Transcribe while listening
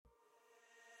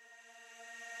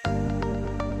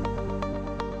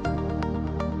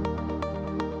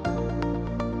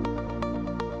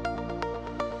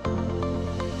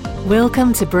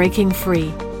Welcome to Breaking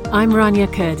Free. I'm Rania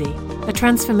Kurdi, a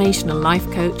transformational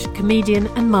life coach, comedian,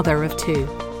 and mother of two.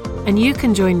 And you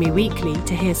can join me weekly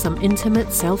to hear some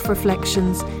intimate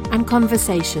self-reflections and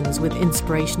conversations with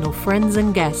inspirational friends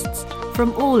and guests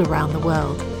from all around the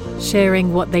world,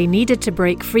 sharing what they needed to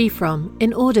break free from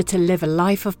in order to live a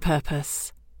life of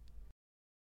purpose.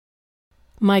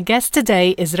 My guest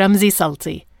today is Ramzy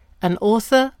Salti, an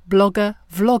author, blogger,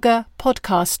 vlogger,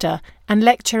 podcaster, and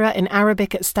lecturer in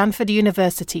Arabic at Stanford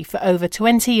University for over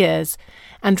 20 years,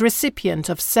 and recipient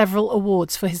of several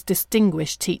awards for his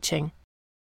distinguished teaching.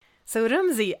 So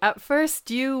Ramzy, at first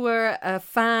you were a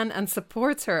fan and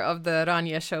supporter of the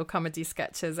Rania Show comedy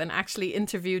sketches and actually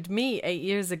interviewed me 8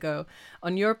 years ago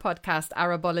on your podcast,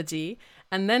 Arabology,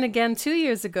 and then again 2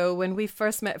 years ago when we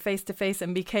first met face-to-face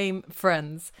and became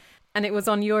friends. And it was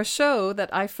on your show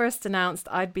that I first announced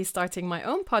I'd be starting my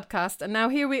own podcast. And now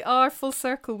here we are, full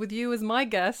circle, with you as my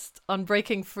guest on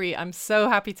Breaking Free. I'm so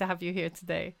happy to have you here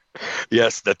today.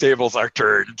 Yes, the tables are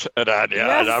turned, Rania,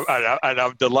 Yes. and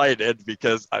I'm delighted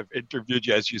because I've interviewed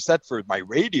you, as you said, for my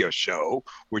radio show,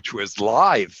 which was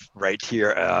live right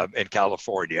here in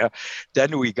California.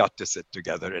 Then we got to sit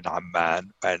together in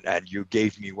Amman, and you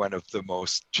gave me one of the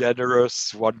most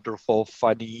generous, wonderful,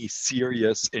 funny,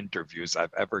 serious interviews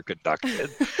I've ever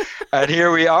conducted. And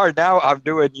here we are now. I'm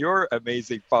doing your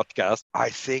amazing podcast. I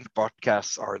think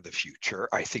podcasts are the future.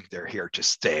 I think they're here to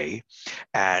stay.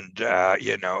 And,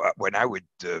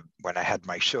 when I had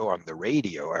my show on the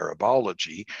radio,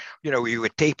 Arabology, we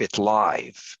would tape it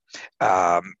live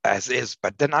as is,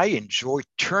 but then I enjoy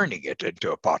turning it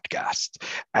into a podcast.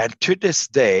 And to this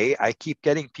day, I keep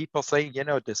getting people saying,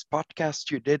 this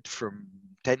podcast you did from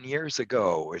 10 years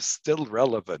ago is still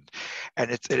relevant.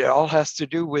 And it all has to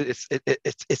do with,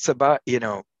 it's about,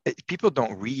 people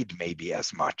don't read maybe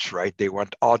as much, right? They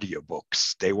want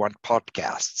audiobooks, they want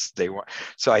podcasts,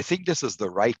 so I think this is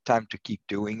the right time to keep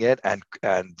doing it. And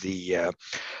the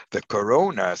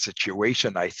corona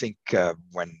situation, I think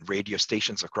when radio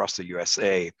stations across the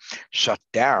USA shut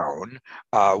down,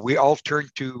 we all turned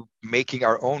to making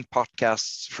our own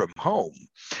podcasts from home.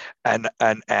 And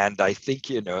I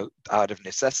think, out of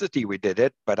necessity we did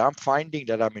it, but I'm finding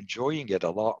that I'm enjoying it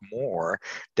a lot more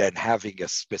than having a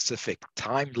specific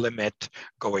time limit,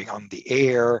 going on the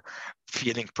air,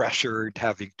 feeling pressured,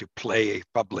 having to play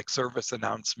public service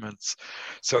announcements.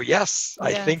 So yes,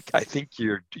 I think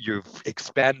you've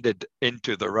expanded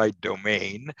into the right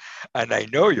domain, and I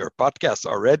know your podcast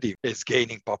already is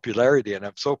gaining popularity, and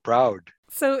I'm so proud.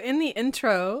 So in the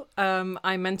intro,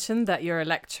 I mentioned that you're a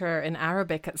lecturer in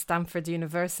Arabic at Stanford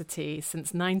University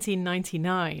since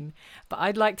 1999. But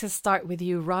I'd like to start with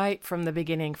you right from the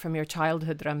beginning, from your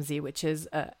childhood, Ramzy, which is,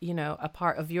 a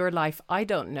part of your life I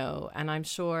don't know. And I'm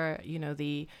sure,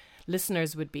 the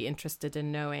listeners would be interested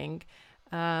in knowing.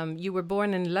 You were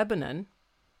born in Lebanon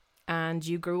and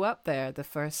you grew up there the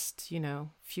first,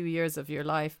 few years of your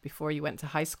life before you went to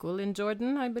high school in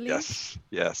Jordan, I believe.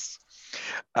 Yes.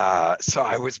 So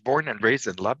I was born and raised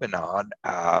in Lebanon,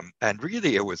 and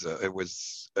really it was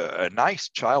a nice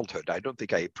childhood. I don't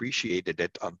think I appreciated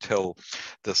it until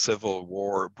the Civil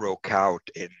War broke out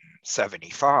in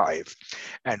 75,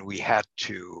 and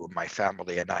my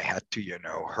family and I had to,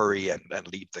 hurry and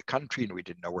leave the country, and we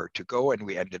didn't know where to go, and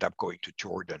we ended up going to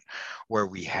Jordan, where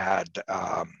we had,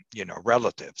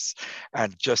 relatives.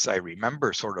 And I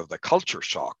remember sort of the culture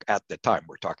shock at the time.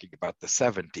 We're talking about the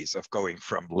 70s, of going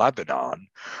from Lebanon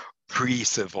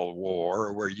pre-Civil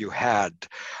War, where you had,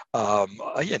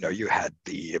 you had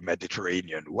the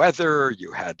Mediterranean weather,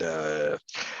 you had a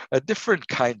different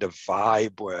kind of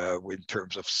vibe in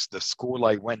terms of the school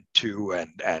I went to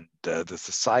and the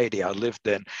society I lived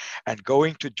in. And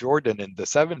going to Jordan in the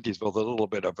 70s was a little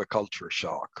bit of a culture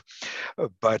shock.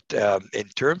 But in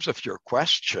terms of your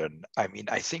question,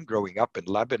 I think growing up in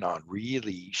Lebanon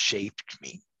really shaped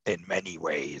me in many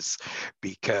ways,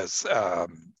 because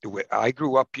I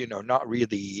grew up, not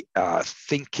really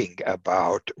thinking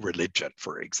about religion,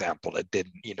 for example. It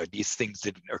didn't, these things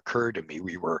didn't occur to me.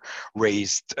 We were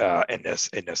raised in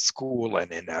a school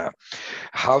and in a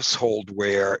household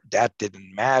where that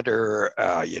didn't matter,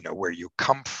 where you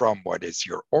come from, what is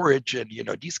your origin,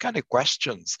 these kind of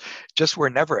questions just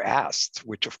were never asked,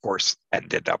 which of course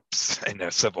ended up in a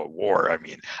civil war.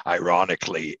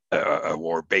 Ironically, a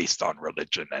war based on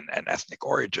religion and ethnic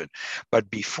origin. But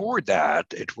before that,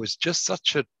 it was just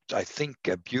such I think,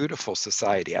 a beautiful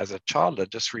society. As a child, I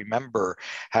just remember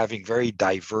having very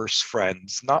diverse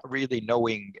friends, not really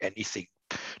knowing anything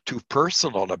too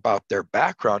personal about their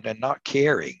background and not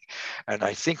caring. And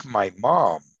I think my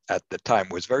mom, at the time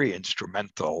was very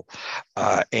instrumental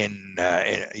in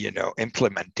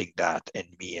implementing that in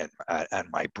me and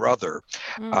my brother.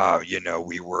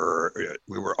 We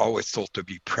were always told to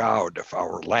be proud of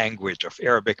our language of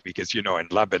Arabic because in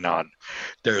Lebanon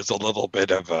there's a little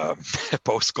bit of a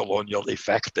post-colonial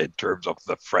effect in terms of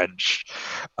the French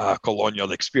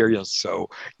colonial experience. So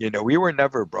we were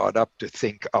never brought up to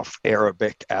think of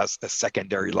Arabic as a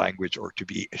secondary language or to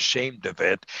be ashamed of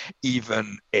it,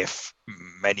 even if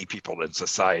many people in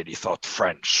society thought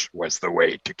French was the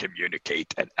way to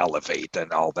communicate and elevate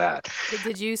and all that.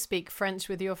 Did you speak French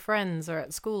with your friends or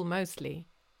at school mostly?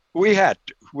 We had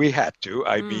to.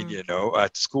 I mean,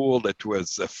 at school it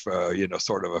was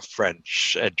sort of a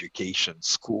French education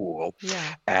school,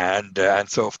 Yeah. and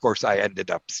so of course I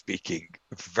ended up speaking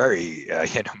very,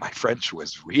 my French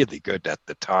was really good at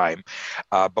the time.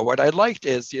 But what I liked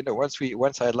is,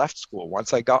 once I left school,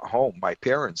 once I got home, my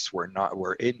parents were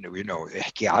in,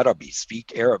 "Ehki Arabi,"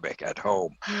 speak Arabic at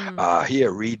home.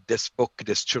 Here, read this book,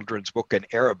 this children's book in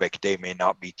Arabic. They may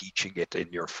not be teaching it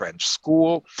in your French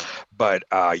school, but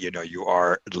you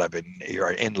are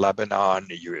in Lebanon.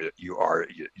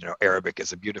 Arabic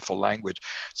is a beautiful language.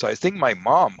 So I think my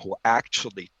mom, who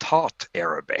actually taught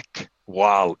Arabic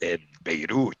while in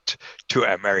Beirut to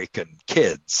American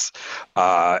kids,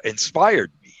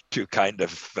 inspired me to kind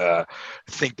of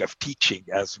think of teaching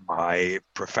as my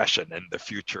profession in the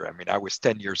future. I mean, I was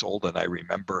 10 years old and I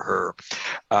remember her,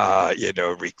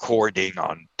 recording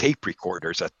on tape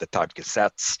recorders at the time,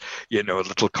 cassettes,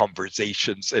 little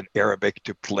conversations in Arabic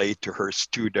to play to her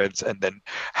students and then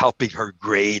helping her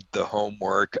grade the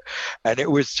homework. And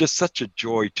it was just such a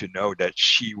joy to know that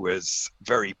she was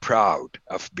very proud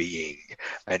of being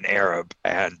an Arab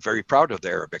and very proud of the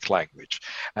Arabic language.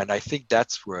 And I think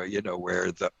that's where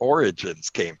the origins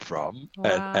came from.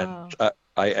 Wow. And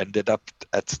I ended up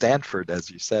at Stanford, as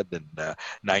you said, in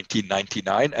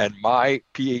 1999. And my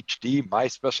PhD, my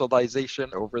specialization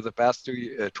over the past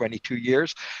 22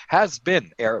 years has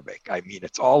been Arabic. I mean,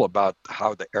 it's all about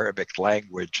how the Arabic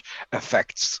language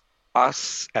affects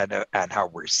us and how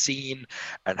we're seen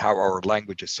and how our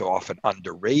language is so often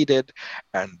underrated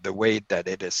and the way that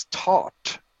it is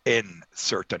taught in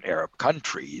certain Arab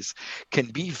countries can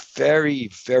be very,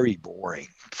 very boring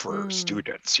for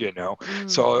students,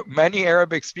 So many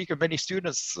Arabic speakers, many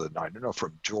students, I don't know,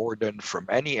 from Jordan, from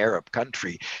any Arab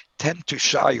country, tend to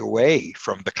shy away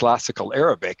from the classical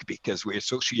Arabic because we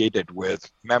associate it with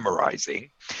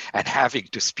memorizing and having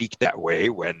to speak that way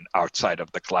when outside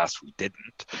of the class we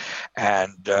didn't.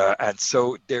 And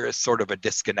so there is sort of a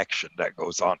disconnection that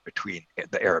goes on between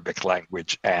the Arabic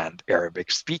language and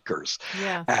Arabic speakers.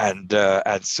 Yeah. And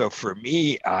so for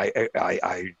me,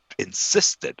 I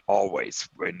insisted always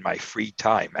in my free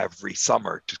time every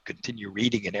summer to continue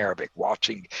reading in Arabic,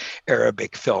 watching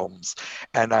Arabic films.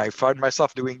 And I find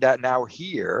myself doing that now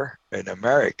here in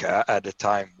America at a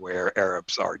time where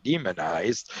Arabs are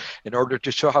demonized, in order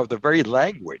to show how the very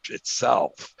language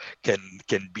itself can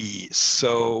be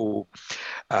so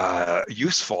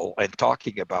useful in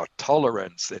talking about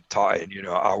tolerance and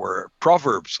our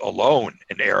proverbs alone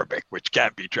in Arabic, which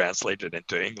can't be translated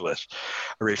into English,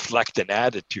 reflect an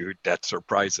attitude that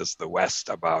surprises the West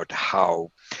about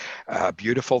how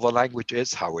beautiful the language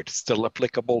is, how it's still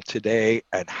applicable today,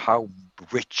 and how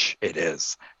rich it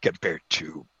is compared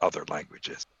to other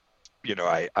languages.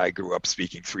 I grew up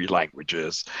speaking 3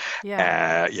 languages.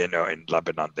 Yeah. In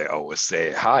Lebanon, they always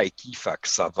say, "Hi, kifak,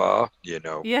 ça va?"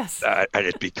 Yes. And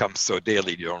it becomes so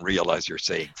daily, you don't realize you're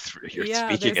saying you're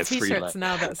speaking in there's 3 T-shirts languages.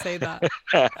 now that say that.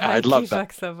 I love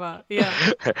that. Yeah.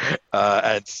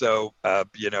 And so,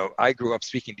 I grew up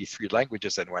speaking these 3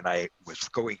 languages. And when I was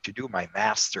going to do my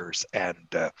master's and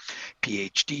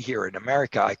PhD here in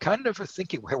America, I kind of was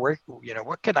thinking, where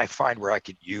what can I find where I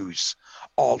could use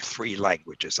all 3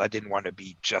 languages? I didn't want to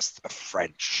be just a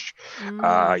French,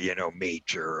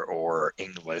 major or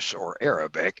English or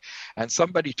Arabic. And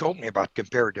somebody told me about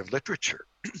comparative literature,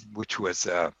 which was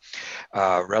a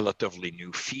relatively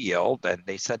new field. And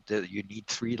they said that you need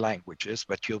 3 languages,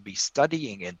 but you'll be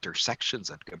studying intersections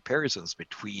and comparisons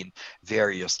between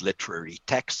various literary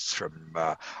texts from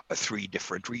 3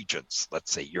 different regions,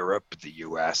 let's say Europe, the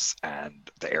US,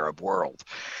 and the Arab world.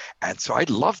 And so I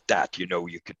loved that.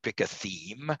 You could pick a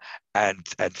theme and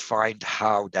find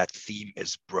how that theme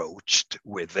is broached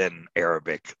within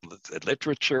Arabic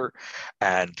literature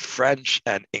and French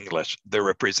and English. The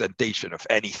representation of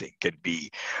anything can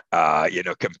be,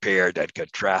 compared and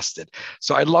contrasted.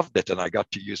 So I loved it, and I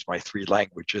got to use my 3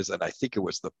 languages, and I think it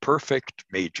was the perfect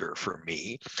major for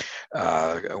me.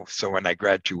 So when I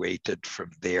graduated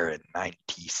from there in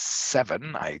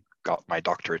 97, I got my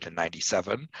doctorate in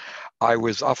 97, I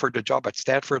was offered a job at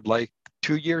Stanford like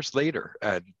 2 years later,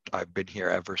 and I've been here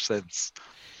ever since.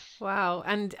 Wow.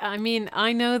 And I mean,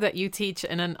 I know that you teach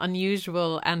in an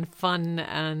unusual and fun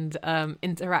and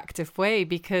interactive way,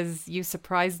 because you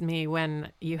surprised me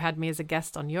when you had me as a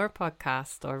guest on your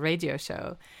podcast or radio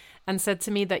show and said to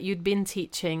me that you'd been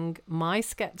teaching my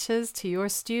sketches to your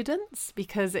students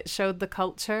because it showed the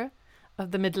culture of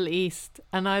the Middle East.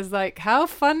 And I was like, how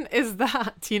fun is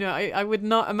that? You know, I would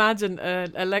not imagine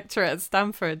a lecturer at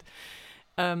Stanford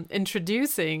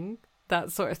introducing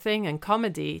that sort of thing and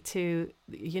comedy to,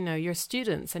 you know, your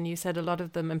students. And you said a lot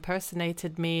of them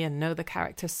impersonated me and know the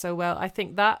characters so well. I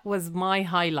think that was my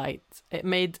highlight. It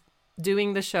made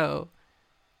doing the show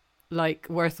like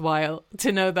worthwhile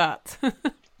to know that.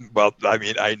 Well, I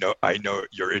mean, I know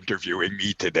you're interviewing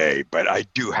me today, but I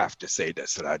do have to say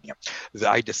this, Rania.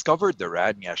 I discovered the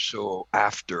Rania show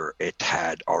after it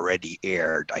had already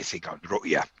aired, I think, on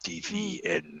Ru'ya TV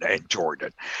in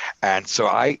Jordan. And so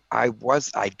I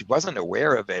wasn't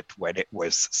aware of it when it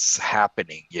was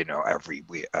happening, you know, every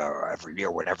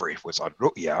year whenever it was on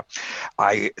Ru'ya.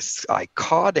 I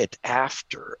caught it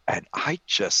after, and I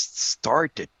just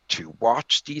started to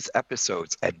watch these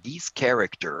episodes and these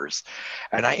characters,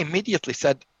 and I immediately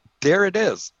said, there it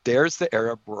is. There's the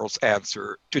Arab world's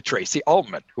answer to Tracy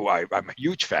Ullman, who I'm a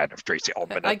huge fan of Tracy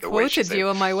Ullman. I quoted you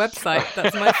on my website.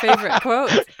 That's my favorite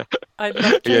quote. I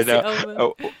love Tracy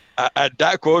Ullman. And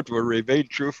that quote will remain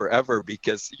true forever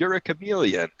because you're a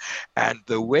chameleon. And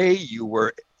the way you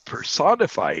were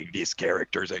personifying these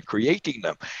characters and creating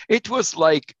them, it was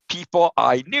like people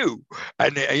I knew,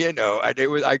 and you know, and it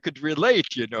was, I could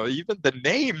relate, you know, even the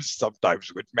names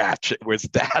sometimes would match. It was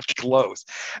that close.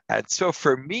 And so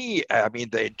for me, I mean,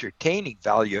 the entertaining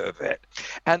value of it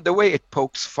and the way it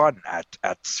pokes fun at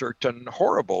certain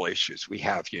horrible issues we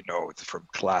have, you know, from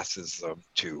classism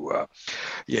to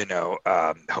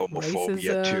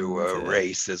homophobia to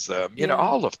racism, you know,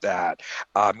 all of that.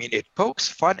 I mean, it pokes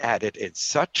fun at it in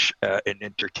such an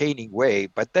entertaining way,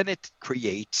 but then it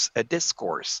creates a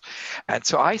discourse. And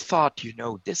so I thought, you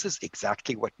know, this is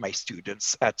exactly what my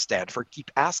students at Stanford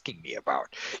keep asking me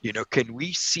about. You know, can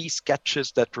we see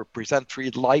sketches that represent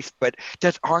real life, but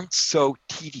that aren't so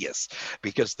tedious?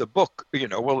 Because the book, you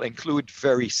know, will include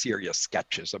very serious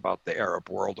sketches about the Arab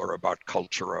world or about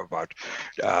culture or about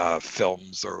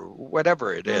films or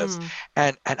whatever it is.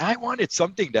 And I wanted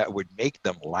something that would make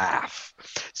them laugh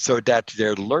so that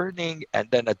they're learning. And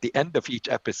then at the end of each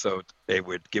episode, they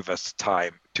would give us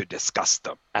time to discuss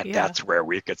them. And that's where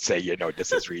we could say, you know,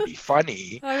 this is really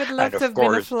funny. I would love to have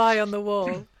been a fly on the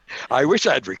wall. I wish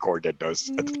I had recorded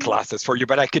those classes for you,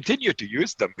 but I continue to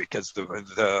use them because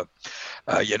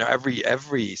you know,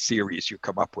 every series you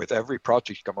come up with, every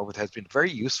project you come up with has been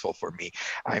very useful for me.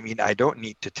 I mean, I don't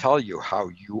need to tell you how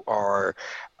you are,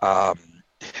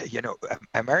 you know,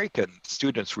 American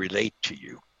students relate to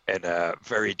you in a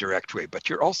very direct way, but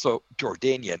you're also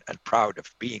Jordanian and proud of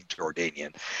being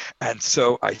Jordanian. And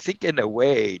so I think in a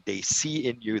way they see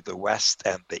in you the West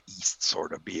and the East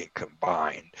sort of being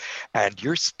combined. And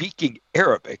you're speaking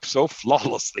Arabic so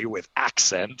flawlessly with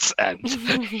accents and,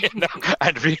 you know,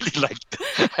 and really like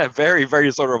very,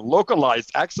 very sort of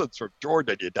localized accents from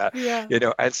Jordan, you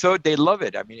know, and so they love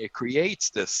it. I mean, it creates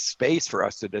this space for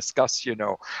us to discuss, you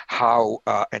know, how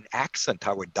an accent,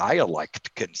 how a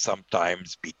dialect can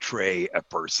sometimes betray a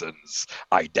person's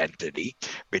identity,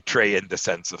 betray in the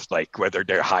sense of like whether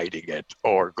they're hiding it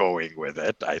or going with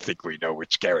it. I think we know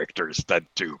which characters tend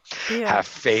to have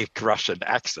fake Russian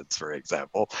accents, for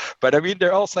example. But I mean,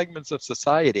 they're all segments of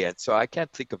society. And so I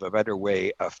can't think of a better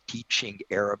way of teaching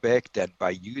Arabic than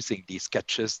by using these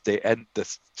sketches.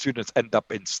 The students end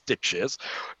up in stitches,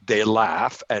 they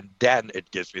laugh, and then it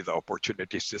gives me the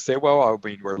opportunities to say, well, I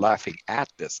mean, we're laughing at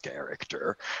this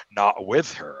character, not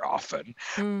with her often.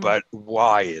 But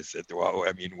why is it? Well,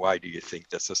 I mean, why do you think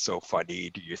this is so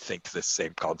funny? Do you think the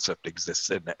same concept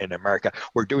exists in America?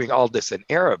 We're doing all this in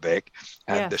Arabic,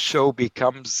 and the show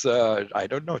becomes, I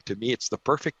don't know, to me, it's the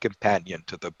perfect companion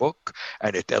to the book,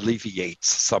 and it alleviates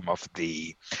some of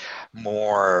the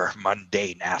more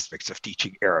mundane aspects of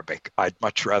teaching Arabic. I'd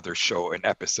much rather show an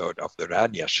episode of the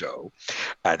Rania show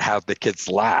and have the kids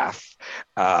laugh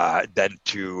than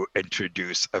to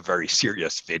introduce a very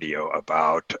serious video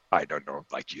about, I don't know,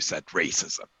 like you said,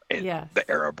 racism in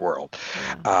the Arab world.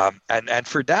 And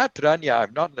for that, Rania,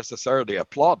 I'm not necessarily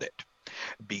applauded,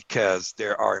 because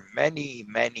there are many,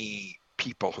 many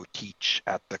people who teach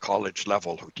at the college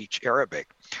level, who teach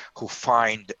Arabic, who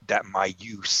find that my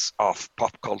use of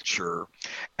pop culture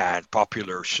and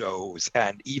popular shows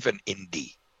and even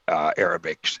indie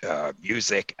Arabic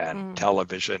music and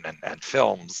television and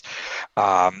films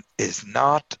is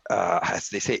not, as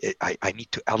they say, I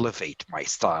need to elevate my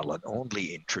style and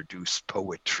only introduce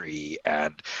poetry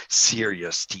and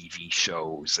serious TV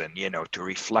shows and, to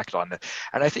reflect on it.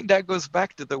 And I think that goes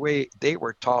back to the way they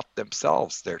were taught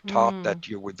themselves. They're taught that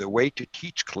the way to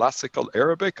teach classical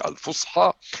Arabic,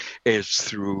 al-Fusha, is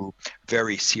through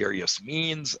very serious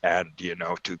means and,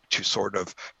 to sort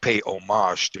of pay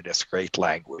homage to this great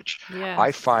language. Yes.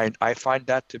 I find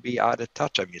that to be out of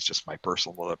touch. I mean, it's just my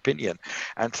personal opinion.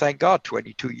 And thank God,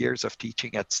 22 years of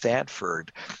teaching at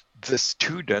Stanford, the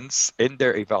students in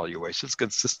their evaluations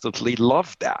consistently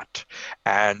love that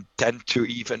and tend to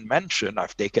even mention,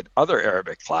 I've taken other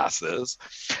Arabic classes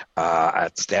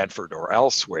at Stanford or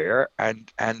elsewhere,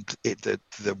 and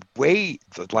the way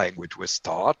the language was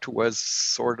taught was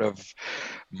sort of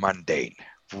mundane.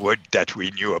 Would that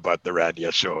we knew about the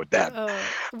Rania show then.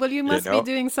 Well, you must be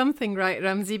doing something right,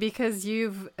 Ramzy, because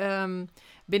you've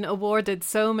been awarded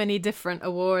so many different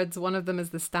awards. One of them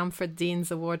is the Stanford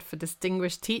Dean's Award for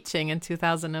Distinguished Teaching in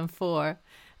 2004,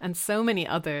 and so many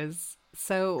others.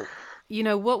 So,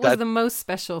 what was the most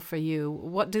special for you?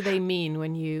 What do they mean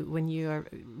when you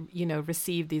are,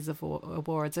 receive these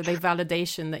awards? Are they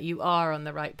validation that you are on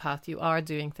the right path? You are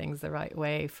doing things the right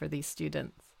way for these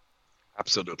students?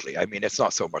 Absolutely. I mean, it's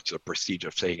not so much the prestige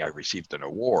of saying I received an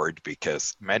award,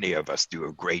 because many of us do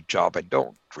a great job and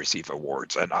don't receive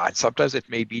awards. And sometimes it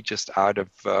may be just out of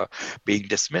being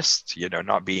dismissed,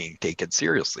 not being taken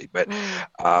seriously. But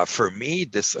for me,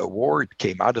 this award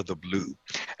came out of the blue.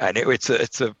 And it's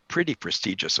a pretty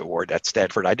prestigious award at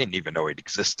Stanford. I didn't even know it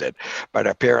existed. But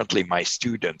apparently my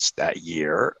students that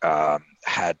year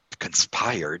had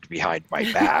conspired behind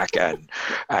my back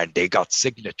and they got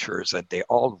signatures, and they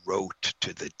all wrote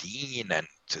to the dean and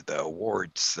to the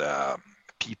awards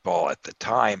people at the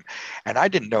time, and I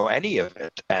didn't know any of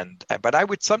it. But I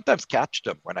would sometimes catch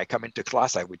them when I come into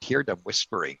class. I would hear them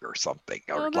whispering or something,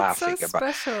 or laughing so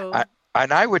about. Special.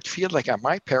 And I would feel like, am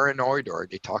I paranoid, or are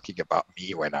they talking about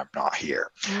me when I'm not here?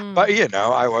 But,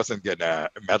 I wasn't going to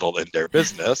meddle in their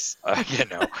business.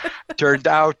 Turned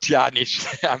out,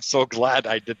 I'm so glad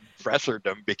I didn't pressure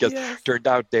them, because turned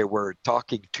out they were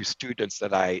talking to students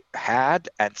that I had,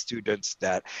 and students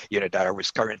that, that I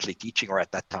was currently teaching or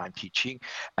at that time teaching,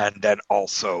 and then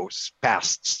also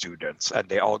past students. And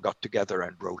they all got together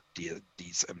and wrote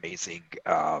these amazing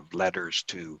letters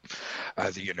to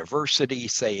the university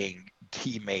saying,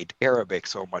 he made Arabic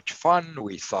so much fun.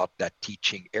 We thought that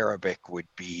teaching Arabic would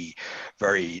be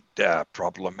very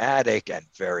problematic and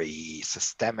very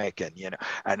systemic, and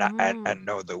and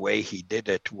no, the way he did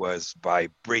it was by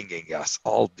bringing us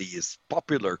all these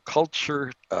popular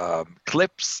culture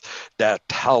clips that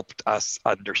helped us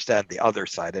understand the other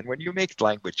side. And when you make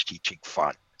language teaching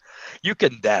fun, you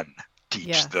can then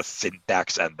teach the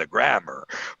syntax and the grammar,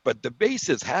 but the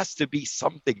basis has to be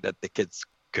something that the kids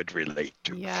could relate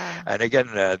to. And again,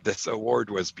 this award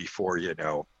was before, you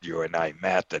and I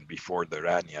met, and before the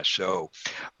Rania show,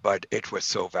 but it was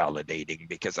so validating,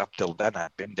 because up till then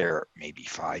I'd been there maybe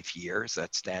 5 years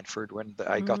at Stanford when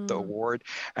I got the award.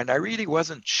 And I really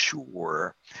wasn't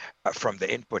sure from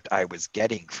the input I was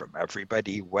getting from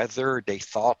everybody whether they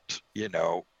thought,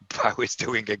 I was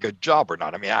doing a good job or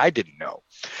not. I mean, I didn't know.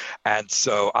 And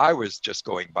so I was just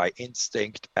going by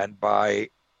instinct and by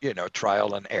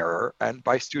trial and error, and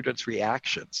by students'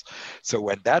 reactions. So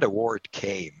when that award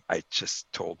came, it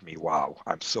just told me, wow,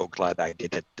 I'm so glad I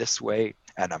did it this way.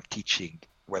 And I'm teaching,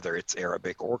 whether it's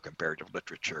Arabic or comparative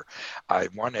literature, I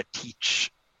want to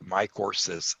teach my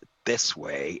courses this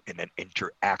way, in an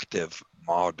interactive,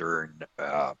 modern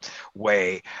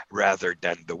way, rather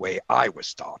than the way I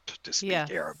was taught to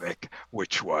speak Arabic,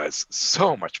 which was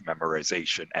so much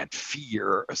memorization and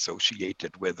fear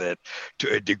associated with it,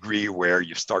 to a degree where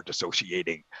you start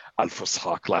associating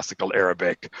Al-Fusha, classical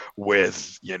Arabic,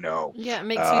 with, it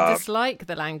makes you dislike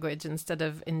the language instead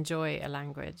of enjoy a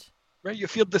language. Right, you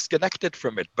feel disconnected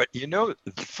from it. But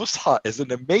Fusha is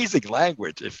an amazing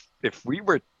language. If we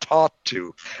were taught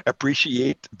to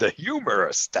appreciate the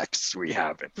humorous texts we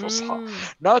have in Fusha,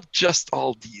 not just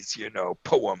all these,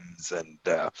 poems and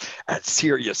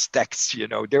serious texts,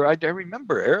 I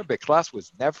remember Arabic class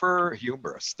was never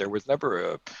humorous. There was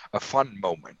never a fun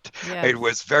moment. It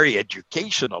was very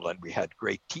educational, and we had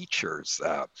great teachers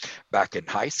back in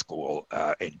high school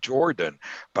in Jordan,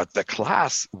 but the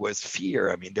class was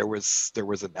fear. I mean, there was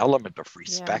an element of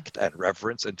respect and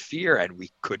reverence and fear, and we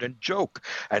couldn't joke.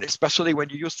 And especially when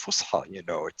you use Fusha,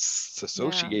 it's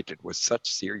associated with such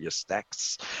serious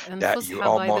texts and that Fusha, you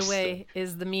almost. by the way,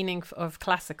 is the meaning of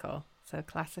classical. So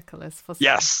classical is Fusha.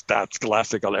 Yes, that's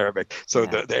classical Arabic. So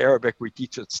Yeah. the Arabic we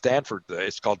teach at Stanford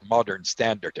is called Modern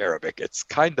Standard Arabic. It's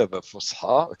kind of a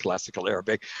Fusha, a classical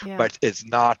Arabic, Yeah. but it's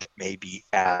not maybe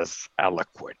as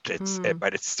eloquent. Mm.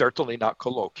 But it's certainly not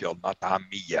colloquial, not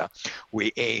Ammiya.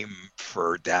 We aim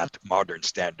for that Modern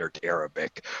Standard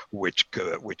Arabic,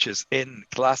 which is in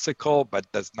classical, but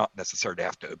does not necessarily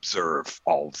have to observe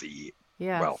all the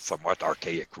Yes. somewhat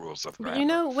archaic rules of But you grammar.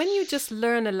 know, when you just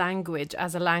learn a language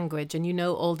as a language and you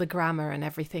know all the grammar and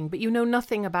everything, but you know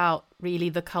nothing about really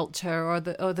the culture or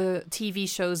the TV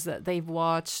shows that they've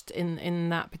watched in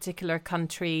that particular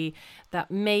country that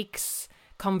makes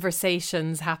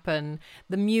conversations happen,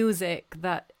 the music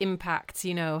that impacts,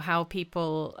 you know, how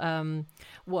people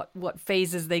what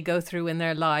phases they go through in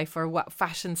their life or what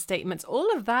fashion statements,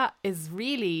 all of that is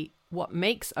really what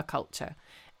makes a culture.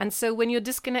 And so when you're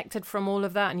disconnected from all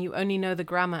of that and you only know the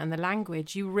grammar and the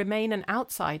language, you remain an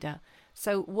outsider.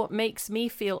 So what makes me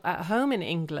feel at home in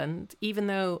England, even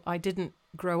though I didn't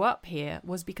grow up here,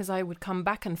 was because I would come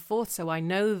back and forth. So I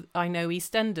know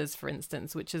EastEnders, for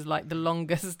instance, which is like the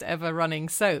longest ever running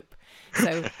soap.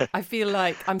 So I feel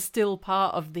like I'm still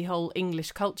part of the whole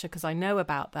English culture because I know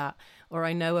about that, or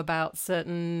I know about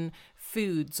certain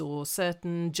foods or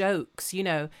certain jokes, you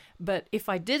know. But if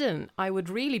I didn't, I would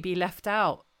really be left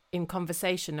out in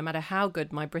conversation, no matter how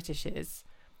good my British is.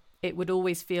 It would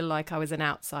always feel like I was an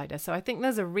outsider. So I think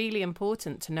those are really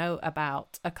important to know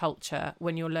about a culture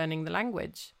when you're learning the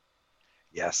language.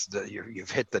 Yes, you've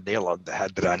hit the nail on the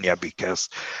head, Rania, because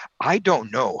I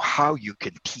don't know how you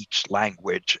can teach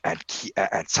language and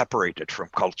separate it from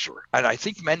culture. And I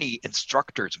think many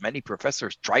instructors, many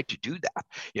professors try to do that.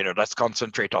 You know, let's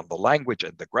concentrate on the language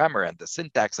and the grammar and the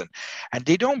syntax, and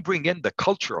they don't bring in the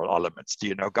cultural elements.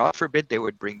 You know, God forbid they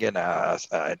would bring in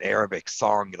an Arabic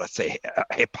song, let's say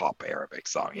a hip hop Arabic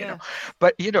song. You know, Yeah,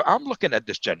 but you know, I'm looking at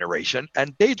this generation,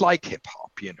 and they like hip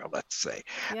hop. You know, let's say,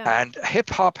 yeah. and hip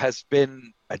hop has been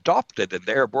adopted in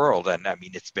the Arab world. And I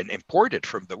mean, it's been imported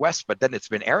from the West, but then it's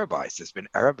been Arabized, it's been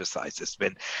Arabicized, it's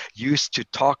been used to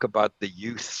talk about the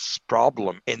youth's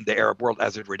problem in the Arab world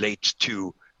as it relates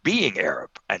to being Arab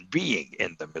and being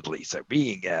in the Middle East, or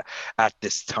being at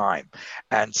this time.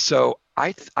 And so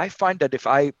I find that if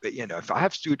I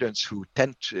have students who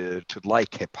tend to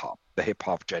like hip hop, the hip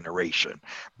hop generation,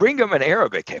 bring them an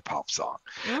Arabic hip hop song.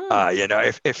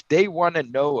 Mm, If they want to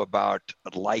know about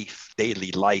life,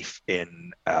 daily life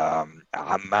in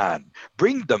Amman,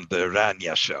 bring them the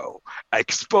Rania show,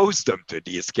 expose them to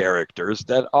these characters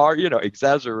that are,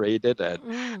 exaggerated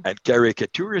mm. and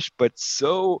caricaturish, but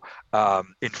so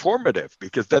informative,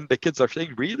 because then the kids are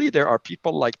saying, really, there are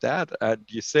people like that? And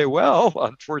you say, well,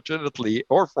 unfortunately,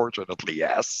 or fortunately,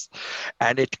 yes.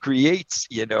 And it creates,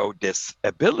 this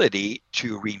ability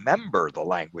to remember the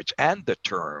language and the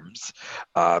terms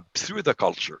through the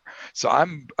culture. So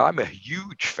I'm a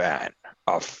huge fan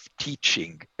of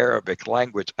teaching Arabic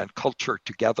language and culture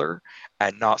together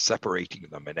and not separating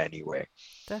them in any way.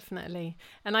 Definitely.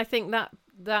 And I think that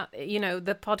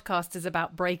the podcast is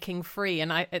about breaking free,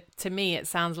 and to me it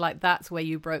sounds like that's where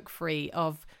you broke free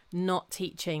of not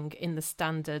teaching in the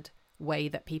standard way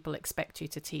that people expect you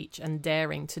to teach and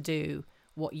daring to do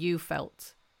what you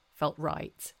felt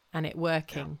right and it Yeah.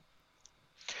 working.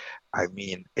 I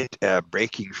mean,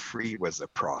 breaking free was a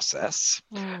process.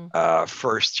 Mm,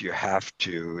 First, you have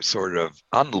to sort of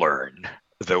unlearn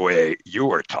the way you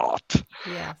were taught,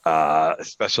 yes.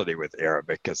 especially with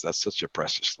Arabic, because that's such a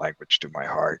precious language to my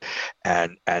heart.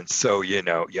 And so you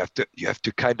have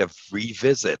to kind of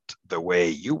revisit the way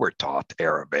you were taught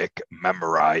Arabic,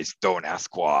 memorize, don't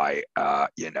ask why,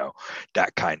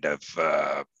 that kind of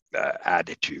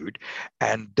attitude,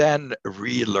 and then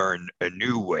relearn a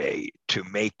new way to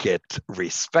make it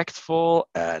respectful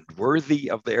and worthy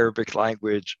of the Arabic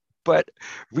language, but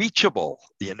reachable,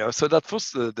 so that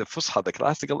the Fusha, the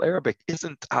classical Arabic,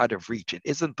 isn't out of reach. It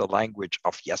isn't the language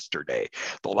of yesterday,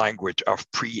 the language of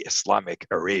pre-Islamic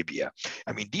Arabia.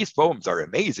 I mean, these poems are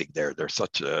amazing. They're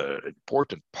such an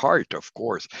important part, of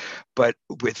course, but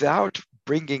without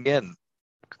bringing in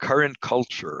current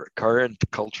culture, current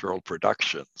cultural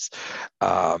productions,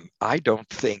 I don't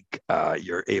think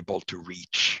you're able to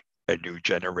reach a new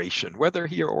generation, whether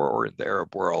here or in the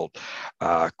Arab world,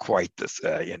 quite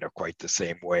the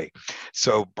same way.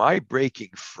 So my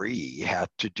breaking free had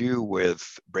to do with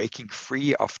breaking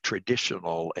free of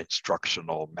traditional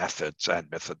instructional methods and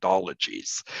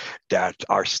methodologies that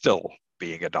are still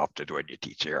being adopted when you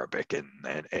teach Arabic in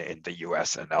the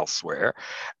US and elsewhere,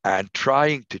 and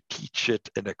trying to teach it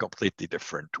in a completely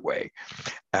different way.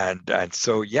 And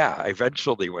so, yeah,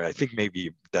 eventually, when I think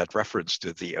maybe that reference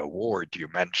to the award you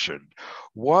mentioned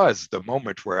was the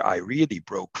moment where I really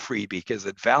broke free, because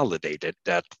it validated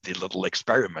that the little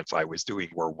experiments I was doing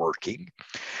were working.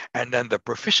 And then the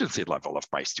proficiency level of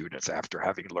my students, after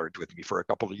having learned with me for a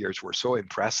couple of years, were so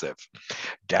impressive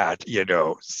that,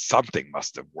 something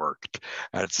must have worked.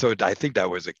 And so I think that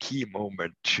was a key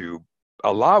moment to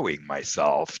allowing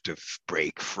myself to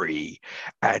break free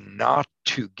and not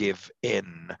to give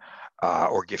in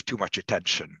or give too much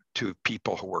attention to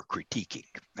people who were critiquing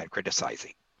and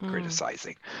criticizing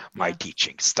my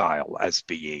teaching style as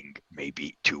being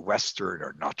maybe too Western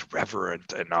or not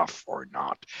reverent enough or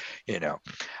not,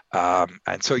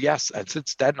 and so, yes, and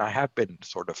since then I have been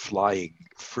sort of flying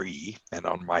free and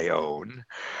on my own,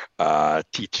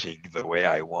 teaching the way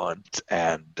I want,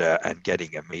 and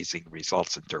getting amazing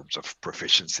results in terms of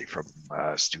proficiency from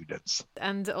students.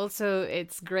 And also,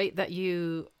 it's great that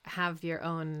you have your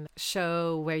own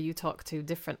show where you talk to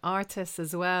different artists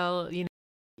as well.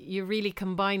 You're really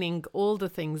combining all the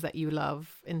things that you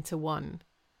love into one.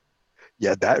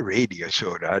 Yeah, that radio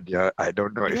show, Nadia, I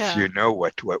don't know if you know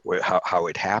how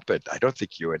it happened. I don't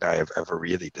think you and I have ever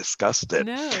really discussed it.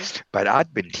 No. But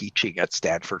I'd been teaching at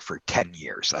Stanford for 10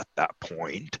 years at that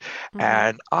point,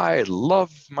 and I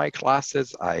love my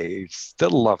classes. I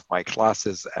still love my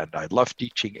classes, and I love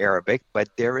teaching Arabic, but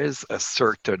there is a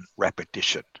certain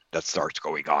repetition that starts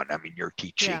going on. I mean, you're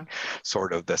teaching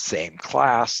sort of the same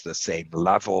class, the same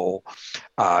level,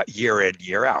 year in,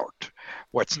 year out.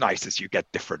 What's nice is you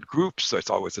get different groups, so it's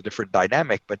always a different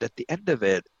dynamic. But at the end of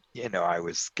it, I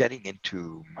was getting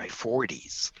into my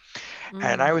 40s,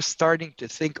 and I was starting to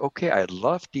think, okay, I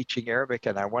love teaching Arabic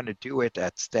and I want to do it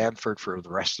at Stanford for the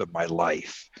rest of my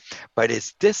life. But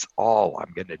is this all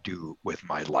I'm going to do with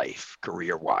my life,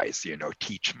 career-wise?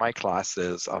 Teach my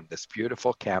classes on this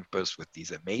beautiful campus with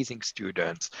these amazing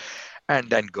students and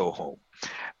then go home.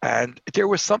 And there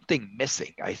was something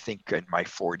missing, I think, in my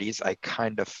 40s. I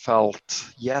kind of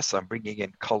felt, yes, I'm bringing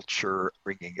in culture,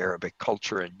 bringing Arabic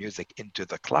culture and music into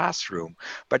the classroom,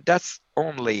 but that's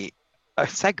only a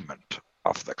segment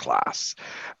of the class.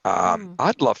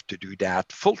 I'd love to do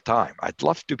that full time. I'd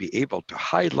love to be able to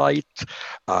highlight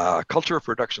cultural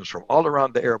productions from all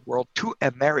around the Arab world to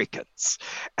Americans,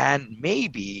 and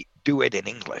maybe do it in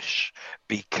English,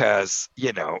 because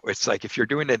it's like, if you're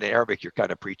doing it in Arabic, you're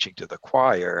kind of preaching to the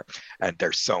choir, and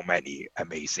there's so many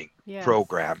amazing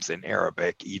programs in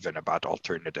Arabic, even about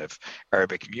alternative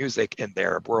Arabic music in the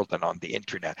Arab world and on the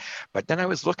internet. But then I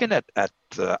was looking at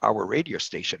our radio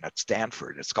station at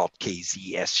Stanford. It's called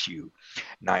KZSU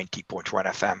 90.1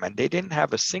 FM, and they didn't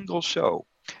have a single show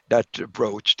that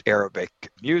broached Arabic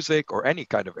music or any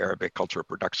kind of Arabic cultural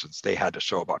productions. They had a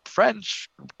show about French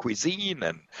cuisine,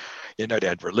 and they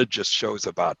had religious shows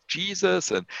about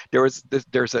Jesus, and there's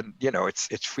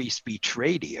it's free speech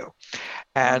radio,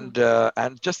 and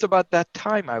just about that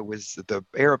time, the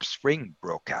Arab Spring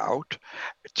broke out,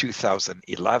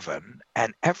 2011,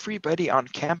 and everybody on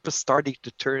campus started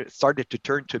to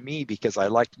turn to me, because I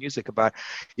liked music about,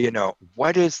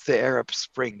 what is the Arab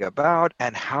Spring about,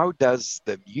 and how does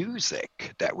the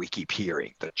music that we keep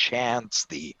hearing, the chants,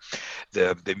 the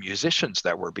musicians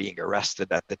that were being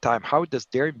arrested at the time, how does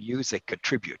their music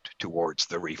contribute towards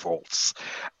the revolts,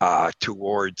 it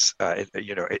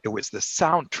was the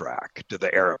soundtrack to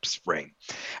the Arab Spring.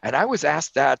 And I was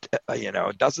asked that,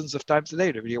 dozens of times a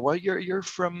day. Well, you're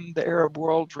from the Arab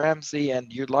world, Ramzy,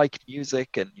 and you like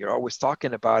music, and you're always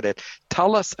talking about it.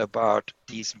 Tell us about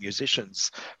these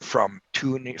musicians from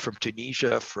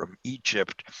Tunisia, from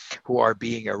Egypt, who are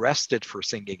being arrested for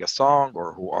singing a song,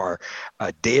 or who are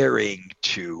daring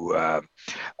to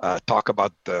talk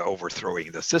about the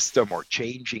overthrowing the system or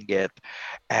changing it.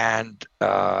 And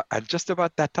just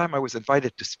about that time, I was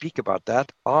invited to speak about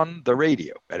that on the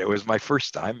radio, and it was my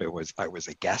first time. I was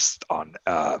a guest on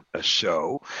a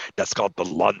show that's called The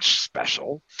Lunch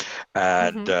Special,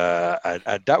 and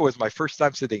that was my first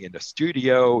time sitting in the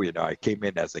studio. I came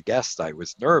in as a guest. I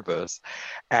was nervous,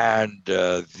 and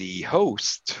the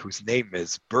host, whose name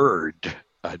is Bird,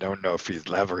 I don't know if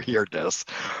he'll ever hear this,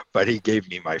 but he gave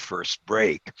me my first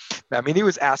break. I mean, he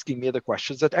was asking me the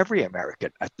questions that every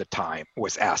American at the time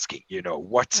was asking,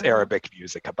 what's Arabic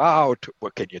music about?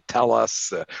 What can you tell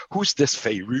us? Who's this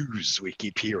Fayrouz we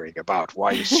keep hearing about?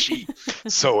 Why is she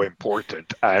so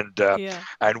important? And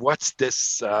what's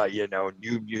this,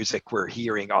 new music we're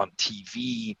hearing on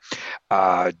TV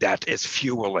that is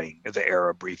fueling the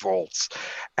Arab revolts?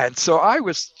 And so I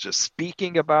was just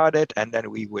speaking about it, and then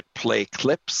we would play clips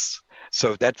clips.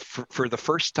 So that for the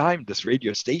first time, this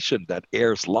radio station that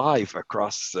airs live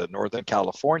across Northern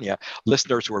California,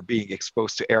 listeners were being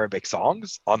exposed to Arabic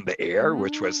songs on the air,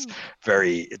 which was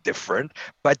very different,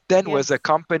 but then was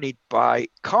accompanied by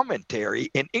commentary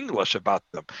in English about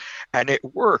them. And it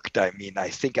worked. I mean, I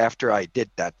think after I did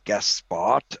that guest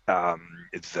spot,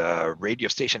 the radio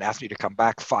station asked me to come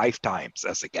back 5 times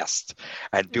as a guest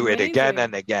and do it again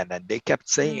and again. And they kept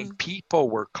saying people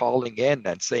were calling in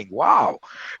and saying, wow,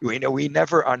 we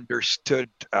never understood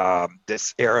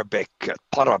this Arabic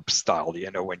tarab style.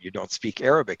 When you don't speak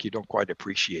Arabic, you don't quite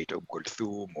appreciate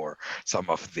Kulthum or some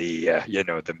of the,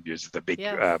 the big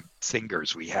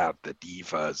singers we have, the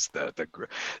divas,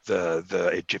 the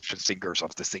Egyptian singers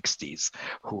of the 60s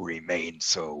who remain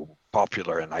so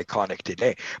popular and iconic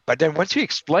today. But then once you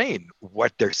explain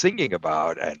what they're singing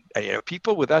about, and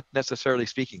people without necessarily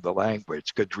speaking the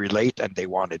language could relate, and they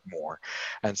wanted more.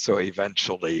 And so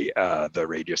eventually the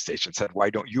radio station said, why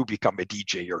don't you become a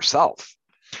DJ yourself?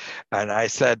 And I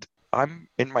said, I'm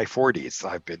in my 40s.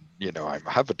 I've been, I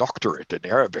have a doctorate in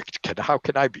Arabic. How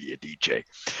can I be a DJ?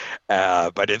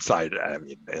 But inside, I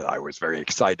mean, I was very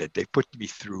excited. They put me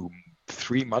through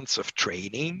 3 months of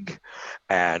training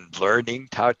and learning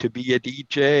how to be a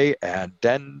DJ. And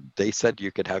then they said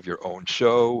you could have your own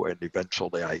show. And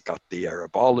eventually I got the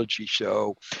Arabology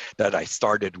show that I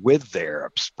started with the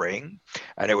Arab Spring.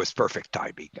 And it was perfect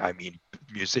timing. I mean,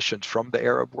 musicians from the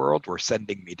Arab world were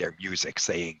sending me their music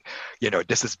saying,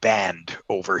 this is banned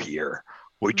over here.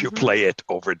 Would you play it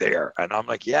over there? And I'm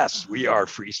like, yes, we are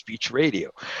free speech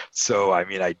radio. So, I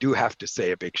mean, I do have to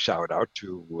say a big shout out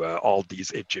to all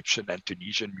these Egyptian and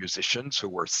Tunisian musicians who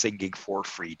were singing for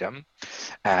freedom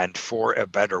and for a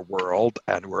better world,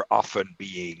 and were often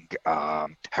being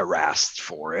harassed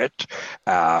for it,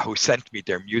 who sent me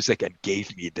their music and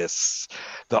gave me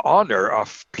the honor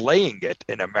of playing it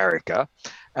in America.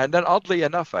 And then oddly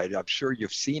enough, I'm sure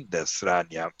you've seen this,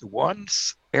 Rania,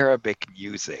 once Arabic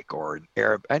music or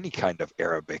any kind of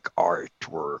Arabic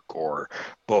artwork or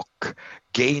book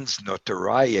gains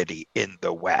notoriety in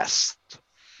the West,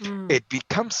 it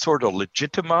becomes sort of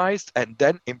legitimized and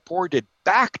then imported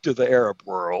back to the Arab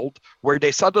world, where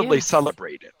they suddenly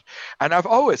celebrate it. And I've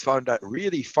always found that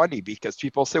really funny, because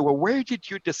people say, well, where did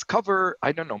you discover,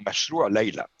 I don't know, Mashrua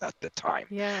Layla at the time,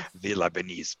 the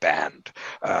Lebanese band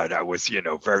that was,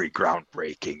 very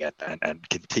groundbreaking and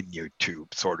continued to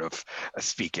sort of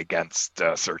speak against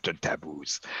certain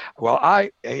taboos. Well, I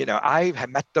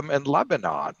met them in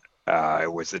Lebanon.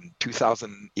 It was in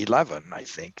 2011, I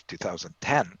think,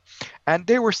 2010. And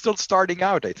they were still starting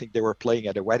out. I think they were playing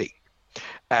at a wedding.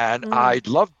 And I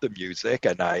loved the music,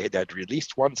 and I had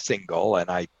released one single, and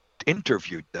I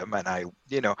interviewed them, and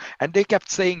and they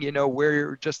kept saying,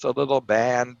 we're just a little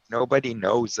band, nobody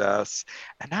knows us.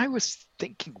 And I was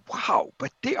thinking, wow,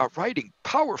 but they are writing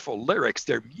powerful lyrics.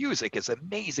 Their music is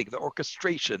amazing. The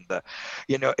orchestration,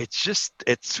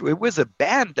 it was a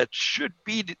band that should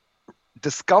be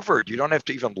discovered. You don't have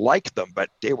to even like them, but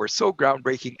they were so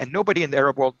groundbreaking, and nobody in the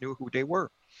Arab world knew who they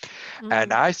were.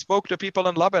 And I spoke to people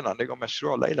in Lebanon. They go,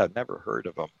 Mashrua Layla, never heard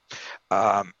of them.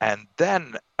 And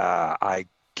then I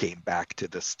came back to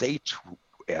the States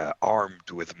armed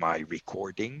with my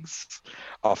recordings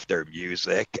of their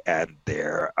music and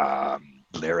their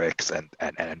lyrics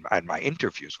and my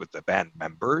interviews with the band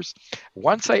members.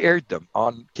 Once I aired them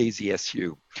on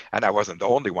KZSU, and I wasn't the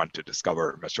only one to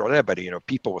discover Mashrua Layla, but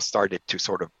people started to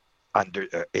sort of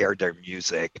air their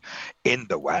music in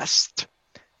the West.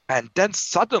 And then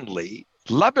suddenly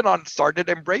Lebanon started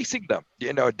embracing them.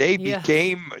 They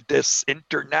became this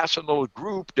international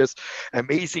group, this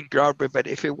amazing ground. But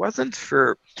if it wasn't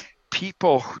for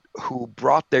people who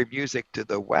brought their music to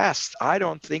the West, I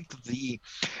don't think the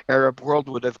Arab world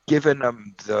would have given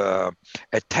them the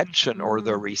attention or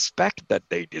the respect that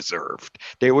they deserved.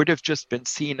 They would have just been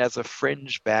seen as a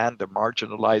fringe band, a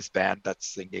marginalized band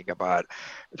that's singing about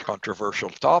controversial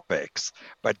topics,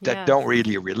 but that don't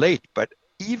really relate. But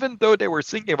even though they were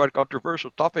singing about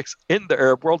controversial topics in the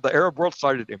Arab world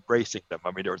started embracing them. I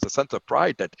mean, there was a sense of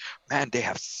pride that, man, they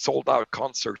have sold out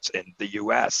concerts in the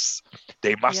US.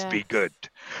 They must be good.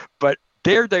 But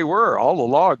there they were all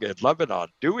along in Lebanon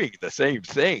doing the same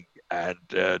thing. And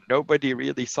nobody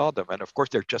really saw them. And of course,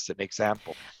 they're just an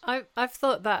example. I've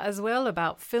thought that as well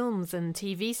about films and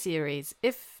TV series.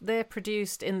 If they're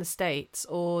produced in the States,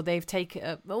 or they've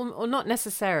taken, or not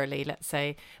necessarily, let's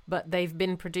say, but they've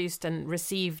been produced and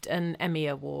received an Emmy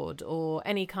Award or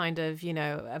any kind of,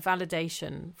 a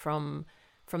validation from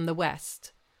the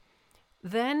West,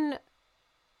 then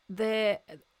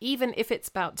even if it's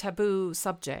about taboo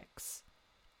subjects,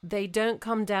 they don't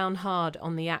come down hard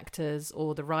on the actors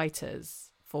or the writers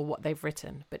for what they've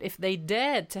written. But if they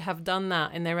dared to have done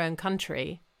that in their own country,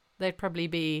 they'd probably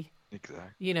be,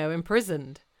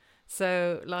 imprisoned.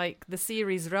 So, like the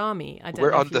series Rami, I don't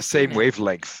We're know on if the you've seen same it.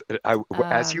 wavelength.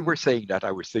 As you were Um, saying that,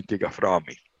 I was thinking of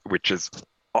Rami, which is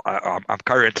I'm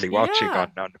currently watching yeah,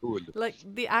 on Hulu. like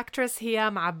the actress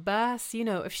Hiam Abbas,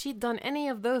 if she'd done any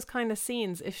of those kind of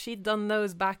scenes, if she'd done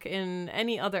those back in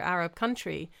any other Arab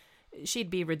country, she'd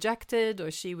be rejected, or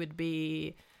she would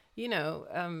be,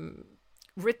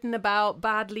 written about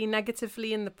badly,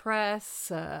 negatively in the press,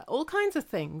 all kinds of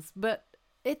things. But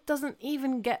it doesn't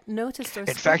even get noticed or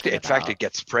In fact, spoken it about.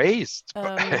 gets praised The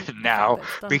fact now that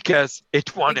it's done, because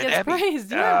it won it an gets Emmy,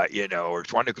 praised. Yeah, or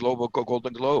it won a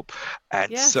Golden Globe.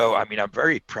 And so, yes. I mean, I'm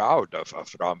very proud of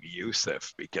Rami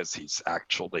Youssef because he's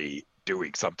actually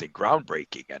doing something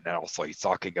groundbreaking. And then also he's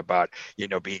talking about,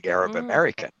 being Arab Mm,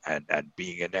 American and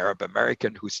being an Arab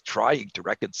American who's trying to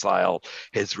reconcile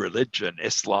his religion,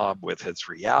 Islam, with his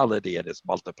reality and his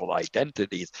multiple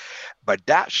identities. But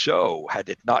that show, had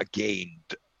it not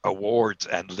gained awards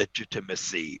and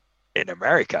legitimacy in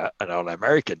America and on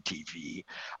American TV,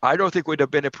 I don't think would have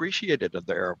been appreciated in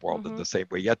the Arab world in mm-hmm. the same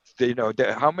way. Yet,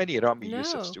 how many Rami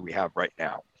Youssefs No. do we have right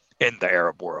now in the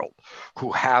Arab world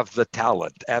who have the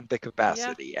talent and the Yeah.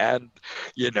 capacity and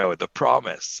the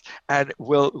promise, and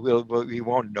will we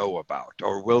won't know about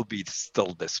or will be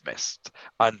still dismissed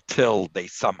until they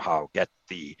somehow get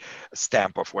the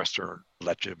stamp of Western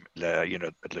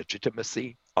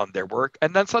legitimacy on their work,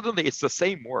 and then suddenly it's the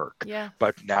same work, Yeah.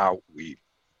 but now we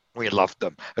love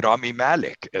them. Rami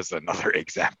Malek is another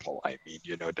example. I mean,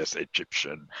 this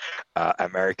Egyptian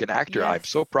American actor. I'm Yes.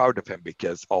 so proud of him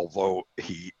because although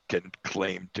he can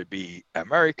claim to be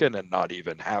American and not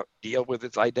even deal with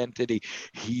his identity,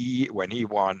 when he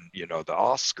won, the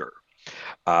Oscar,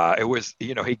 it was,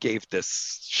 he gave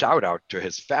this shout out to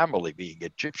his family being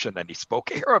Egyptian, and he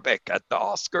spoke Arabic at the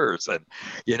Oscars,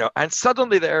 and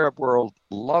suddenly the Arab world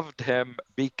loved him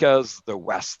because the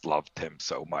West loved him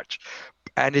so much.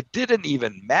 And it didn't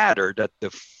even matter that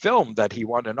the film that he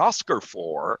won an Oscar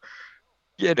for,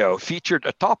 featured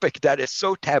a topic that is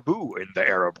so taboo in the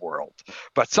Arab world.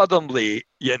 But suddenly,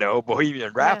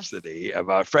 Bohemian Yes. Rhapsody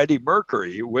about Freddie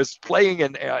Mercury was playing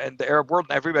in the Arab world,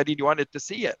 and everybody wanted to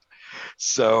see it.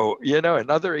 So,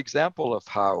 another example of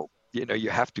how, you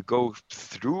have to go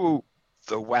through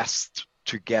the West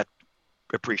to get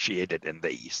appreciated in the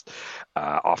East,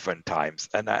 oftentimes,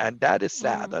 and that is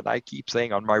sad. Mm. And I keep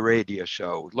saying on my radio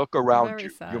show, look around Very you.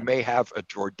 You sad. may have a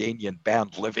Jordanian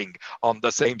band living on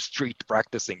the same street,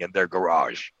 practicing in their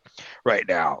garage right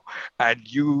now, and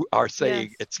you are saying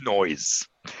Yes. it's noise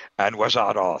and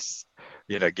wajaras,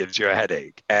 gives you a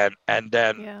headache, and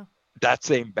then Yeah. that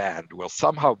same band will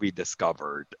somehow be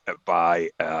discovered by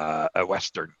a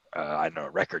Western, I don't know,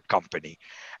 record company.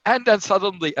 And then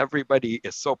suddenly everybody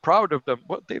is so proud of them.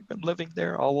 Well, they've been living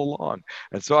there all along.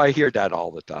 And so I hear that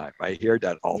all the time. I hear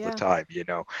that all the Yeah. time.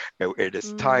 It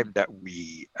is Mm. time that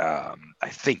I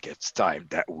think it's time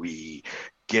that we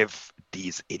give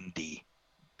these indie,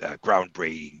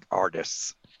 groundbreaking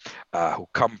artists who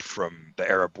come from the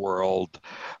Arab world,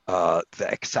 the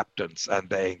acceptance and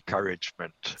the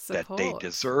encouragement that they Support.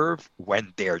 deserve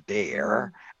when they're Mm.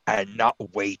 there, and not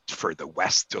wait for the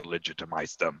West to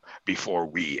legitimize them before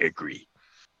we agree.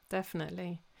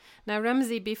 Definitely. Now,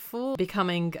 Ramsey, before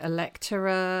becoming a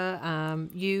lecturer,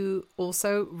 you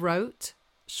also wrote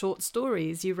short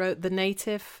stories. You wrote The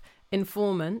Native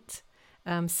Informant,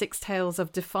 Six Tales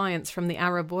of Defiance from the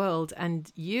Arab World,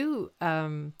 and you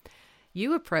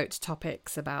approach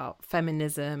topics about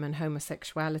feminism and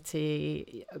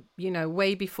homosexuality,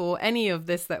 way before any of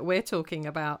this that we're talking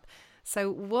about.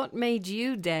 So what made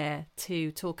you dare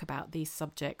to talk about these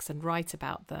subjects and write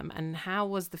about them? And how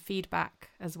was the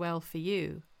feedback as well for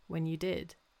you when you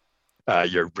did?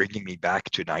 You're bringing me back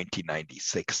to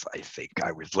 1996, I think.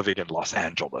 I was living in Los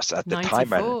Angeles at the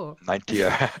time, and 94. 90.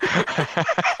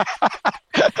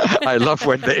 I love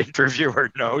when the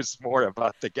interviewer knows more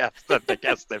about the guest than the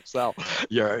guest himself.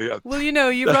 Yeah. Well,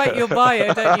 you write your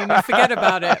bio, don't you? And you forget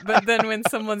about it. But then when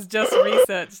someone's just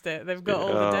researched it, they've got all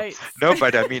the Yeah. dates. No,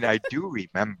 but I mean, I do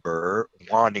remember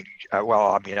wanting,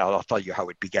 well, I mean, I'll tell you how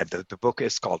it began. The book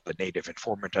is called The Native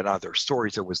Informant and Other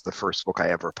Stories. It was the first book I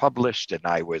ever published, and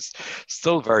I was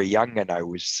still very young, and I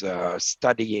was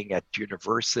studying at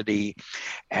university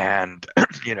and,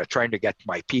 trying to get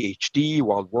my PhD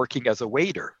while working as a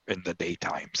waiter in the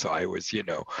daytime. So I was,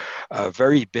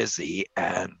 very busy,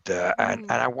 and Mm.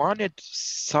 I wanted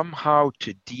somehow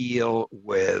to deal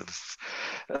with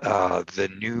the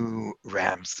new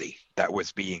Ramsey. that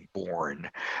was being born.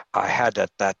 I had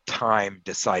at that time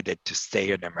decided to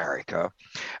stay in America.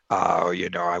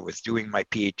 I was doing my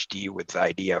PhD with the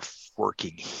idea of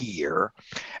working here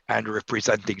and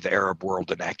representing the Arab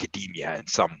world in academia in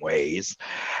some ways.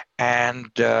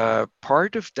 And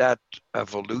part of that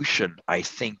evolution, I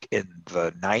think, in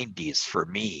the 90s for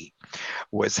me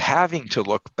was having to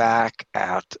look back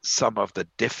at some of the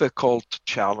difficult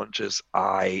challenges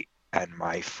I and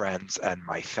my friends and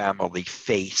my family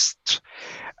faced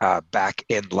back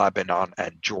in Lebanon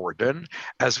and Jordan,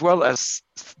 as well as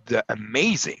the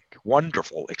amazing,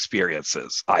 wonderful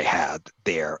experiences I had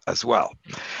there as well.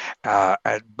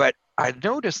 But I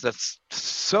noticed that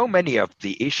so many of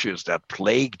the issues that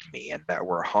plagued me and that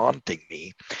were haunting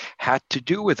me had to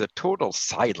do with a total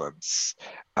silence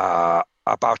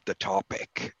about the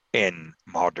topic in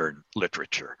modern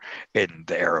literature in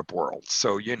the Arab world.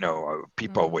 So,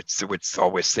 people would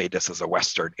always say this is a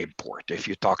Western import. If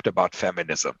you talked about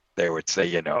feminism, they would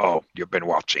say, oh, you've been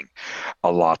watching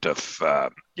a lot of,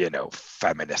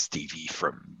 feminist TV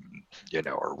from,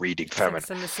 or reading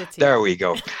feminist. There we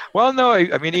go. Well, no,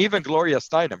 I mean, even Gloria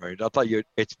Steinem, I'll tell you,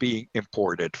 it's being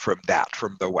imported from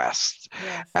the West.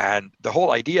 Yes. And the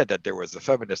whole idea that there was a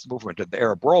feminist movement in the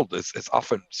Arab world is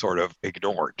often sort of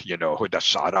ignored, Huda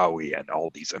Sha'rawi and all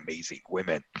these amazing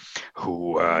women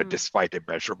who, despite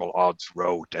immeasurable odds,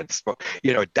 wrote and spoke.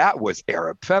 That was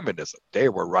Arab feminism. They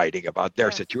were writing about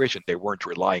their situation. They weren't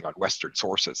relying on Western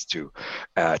sources to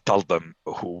tell them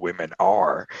who women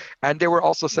are. And they were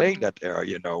also saying that,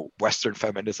 Western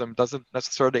feminism doesn't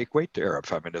necessarily equate to Arab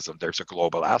feminism. There's a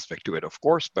global aspect to it, of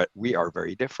course, but we are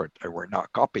very different and we're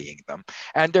not copying them.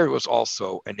 And there was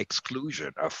also an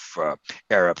exclusion of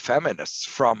Arab feminists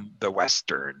from the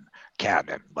Western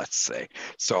canon, let's say.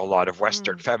 So a lot of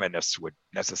Western feminists would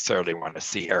necessarily want to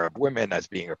see Arab women as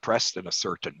being oppressed in a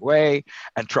certain way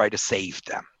and try to save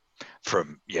them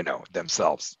from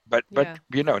themselves, but not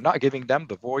giving them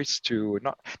the voice to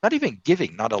not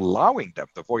allowing them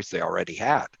the voice they already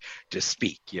had to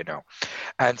speak.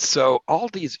 And so all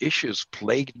these issues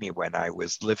plagued me when I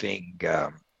was living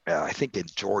I think in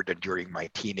Jordan during my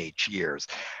teenage years.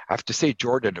 I have to say,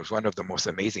 Jordan is one of the most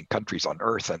amazing countries on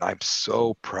earth, and I'm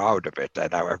so proud of it.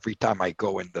 And every time I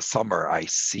go in the summer, I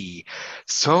see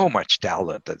so much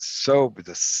talent, and so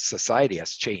the society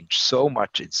has changed so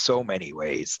much in so many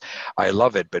ways. I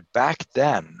love it. But back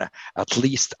then, at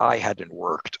least I hadn't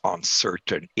worked on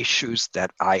certain issues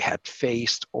that I had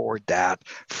faced or that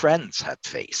friends had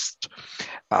faced.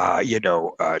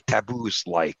 Taboos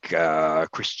like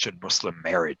Christian Muslim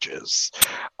marriages,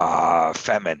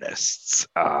 feminists,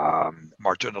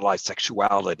 marginalized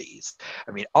sexualities.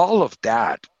 I mean, all of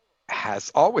that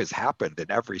has always happened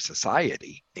in every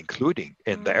society, including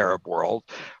in the Arab world,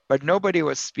 but nobody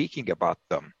was speaking about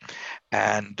them.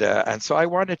 And so I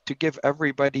wanted to give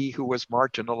everybody who was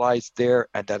marginalized there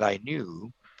and that I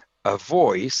knew a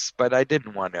voice, but I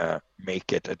didn't want to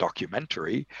make it a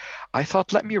documentary. I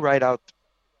thought, let me write out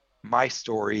my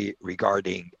story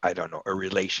regarding, I don't know, a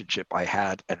relationship I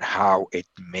had and how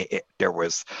there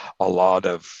was a lot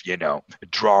of,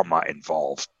 drama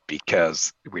involved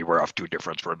because we were of two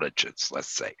different religions,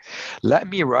 let's say. Let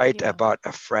me write about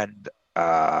a friend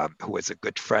who was a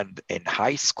good friend in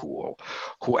high school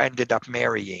who ended up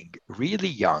marrying really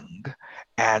young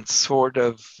and sort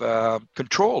of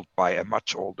controlled by a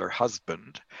much older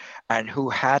husband, and who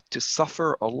had to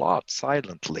suffer a lot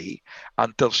silently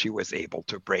until she was able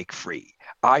to break free.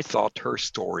 I thought her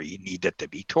story needed to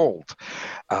be told,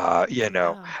 so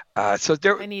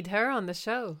there. I need her on the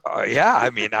show. I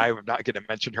mean, I'm not going to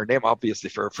mention her name, obviously,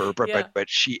 but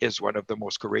she is one of the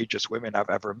most courageous women I've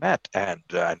ever met, and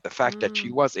the fact that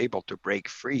she was able to break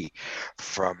free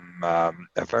from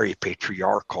a very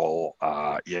patriarchal,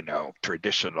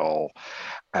 traditional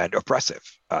and oppressive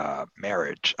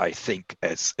marriage, I think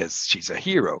is she's a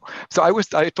hero. So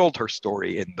I told her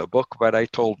story in the book, but I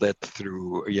told it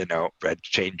through, I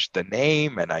changed the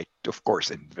name, and I, of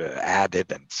course,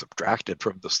 added and subtracted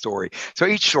from the story. So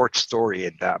each short story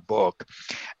in that book,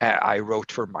 I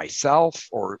wrote for myself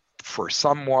or for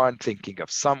someone, thinking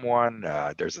of someone.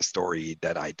 There's a story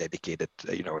that I dedicated,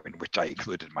 in which I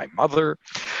included my mother,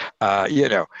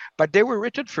 but they were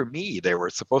written for me. They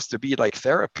were supposed to be like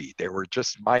therapy. They were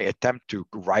just my attempt to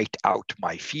write out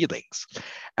my feelings.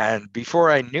 And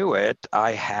before I knew it,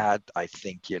 I had, I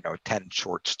think, 10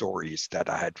 short stories that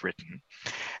I had written.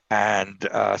 And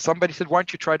somebody said, why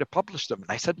don't you try to publish them?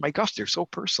 And I said, my gosh, they're so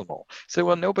personal. I said,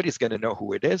 well, nobody's going to know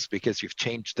who it is because you've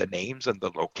changed the names and the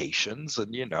locations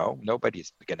and, know.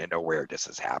 Nobody's going to know where this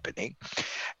is happening.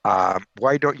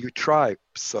 Why don't you try?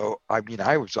 So, I mean,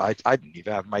 I didn't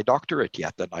even have my doctorate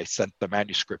yet. And I sent the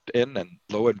manuscript in, and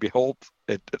lo and behold,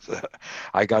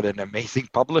 I got an amazing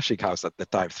publishing house at the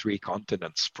time, Three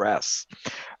Continents Press,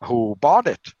 who bought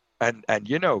it. And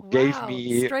gave Wow,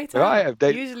 me straight up.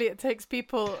 they Usually it takes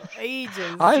people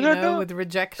ages, I don't know. with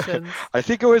rejections. I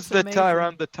think it was It's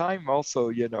around amazing. the time also,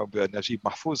 Najib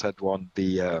Mahfouz had won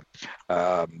the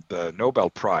Nobel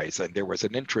Prize, and there was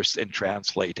an interest in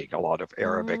translating a lot of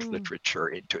Arabic Mm, literature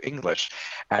into English.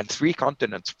 And Three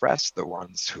Continents Press, the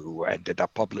ones who ended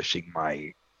up publishing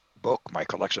my book, my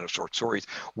collection of short stories,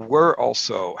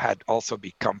 had also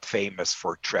become famous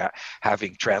for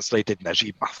having translated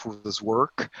Najib Mahfouz's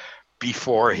work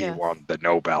before he yes. won the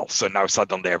Nobel. So now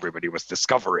suddenly everybody was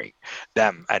discovering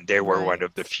them, and they were one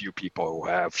of the Right. few people,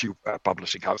 few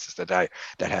publishing houses that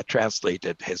had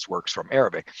translated his works from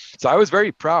Arabic. So I was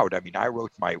very proud. I mean, I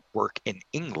wrote my work in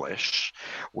English,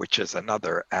 which is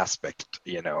another aspect,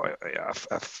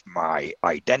 of my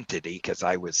identity, because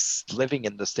I was living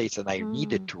in the States and I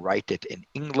needed Mm, to write it in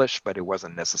English, but it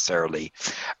wasn't necessarily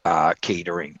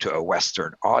catering to a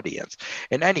Western audience.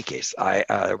 In any case, I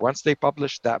once they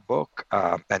published that book,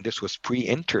 and this was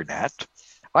pre-internet,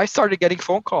 I started getting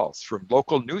phone calls from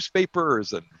local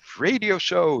newspapers and radio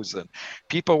shows, and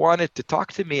people wanted to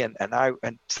talk to me.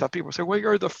 And some people say, "Well,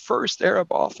 you're the first Arab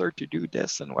author to do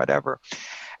this and whatever."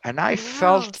 And I wow.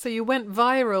 felt So you went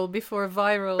viral before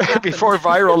viral happened. before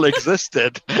viral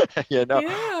existed, you know.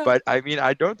 Yeah. But I mean,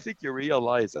 I don't think you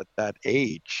realize at that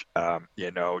age,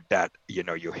 that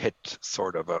you hit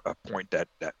sort of a point that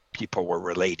people were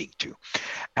relating to.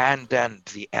 And then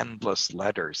the endless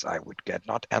letters I would get,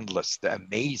 not endless, the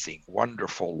amazing,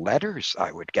 wonderful letters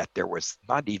I would get. There was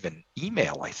not even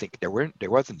email. I think there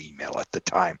wasn't email at the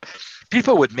time.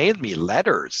 People would mail me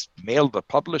letters, mail the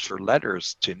publisher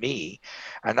letters to me,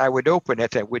 and I would open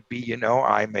it and it would be,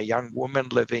 I'm a young woman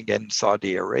living in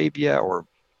Saudi Arabia, or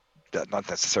not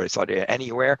necessarily Saudi Arabia,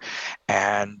 anywhere,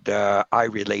 and I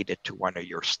related to one of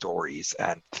your stories,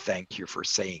 and thank you for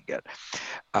saying it,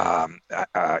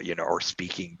 or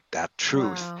speaking that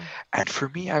truth. Wow. And for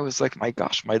me, I was like, my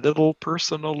gosh, my little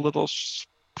personal little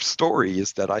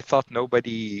stories that I thought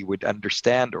nobody would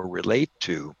understand or relate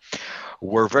to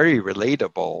were very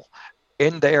relatable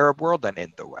in the Arab world and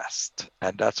in the West.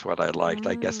 And that's what I liked.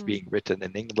 I guess Mm, being written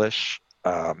in English,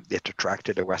 it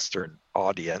attracted a Western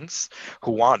audience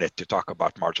who wanted to talk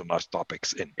about marginalized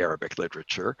topics in Arabic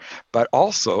literature, but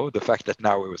also the fact that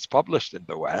now it was published in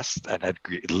the West and had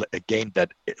gained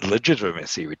that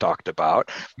legitimacy we talked about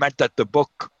meant that the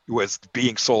book was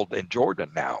being sold in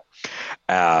Jordan now.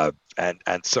 And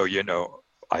so,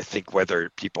 I think whether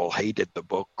people hated the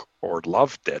book or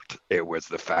loved it, it was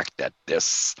the fact that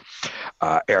this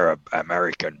Arab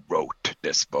American wrote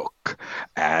this book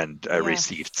and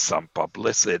received yes. some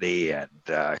publicity and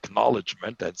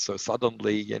acknowledgement. And so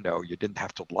suddenly, you didn't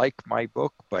have to like my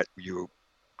book, but you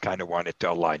kind of wanted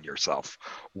to align yourself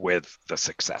with the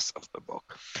success of the book.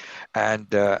 And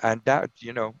that,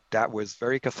 that was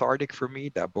very cathartic for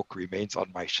me. That book remains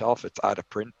on my shelf. It's out of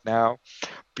print now.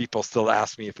 People still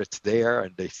ask me if it's there,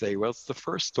 and they say, well, it's the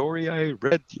first story I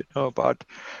read, about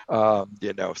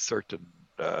certain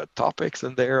topics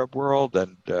in the Arab world.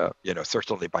 And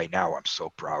certainly by now I'm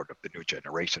so proud of the new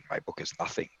generation. My book is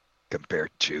nothing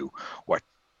compared to what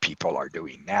people are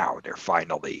doing now. They're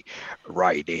finally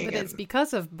writing. But it's And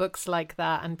because of books like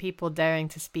that and people daring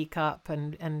to speak up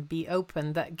and be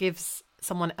open that gives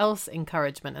someone else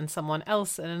encouragement and someone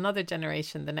else in another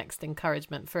generation the next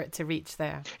encouragement for it to reach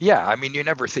there. yeah, I mean, you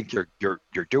never think you're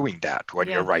doing that when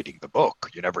you're Yes. writing the book.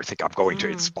 You never think I'm going to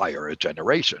Mm, inspire a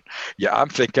generation. Yeah, I'm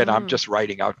thinking I'm mm, just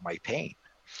writing out my pain.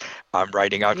 I'm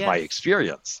writing out my yes.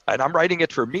 experience, and I'm writing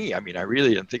it for me. I mean, I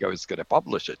really didn't think I was going to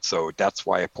publish it. So that's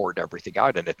why I poured everything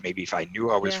out in it. Maybe if I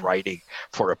knew I was Yes. writing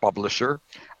for a publisher,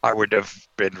 I would have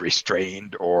been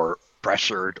restrained or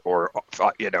pressured or,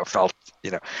 felt,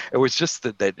 it was just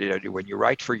that, when you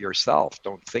write for yourself,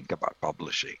 don't think about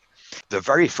publishing. The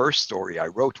very first story I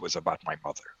wrote was about my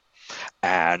mother.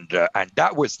 And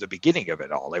that was the beginning of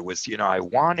it all. It was, I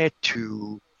wanted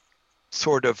to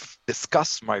sort of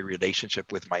discuss my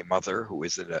relationship with my mother, who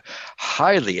is a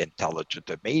highly intelligent,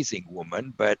 amazing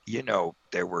woman. But,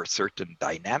 there were certain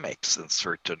dynamics and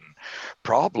certain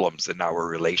problems in our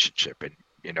relationship. And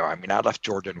I left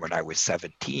Jordan when I was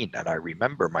 17, and I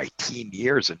remember my teen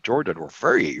years in Jordan were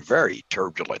very, very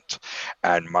turbulent.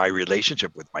 And my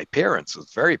relationship with my parents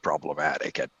was very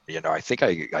problematic. And, I think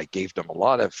I gave them a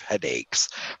lot of headaches.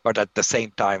 But at the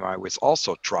same time, I was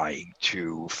also trying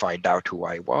to find out who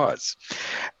I was.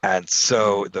 And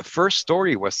so the first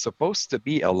story was supposed to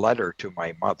be a letter to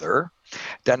my mother.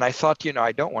 Then I thought,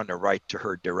 I don't want to write to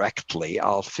her directly.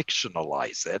 I'll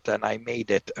fictionalize it. And I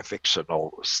made it a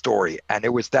fictional story. And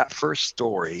it was that first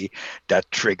story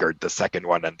that triggered the second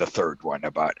one and the third one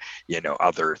about,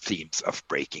 other themes of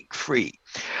breaking free.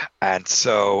 And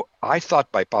so I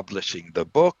thought by publishing the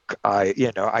book, I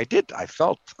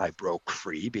felt I broke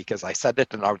free because I said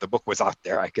it and the book was out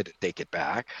there. I couldn't take it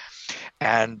back.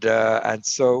 And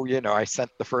so, I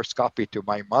sent the first copy to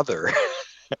my mother.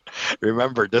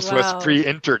 Remember, this was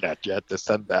pre-internet. You had to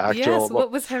send the actual. Yes,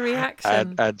 what was her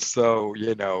reaction? And so,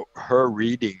 her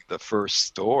reading the first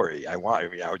story, I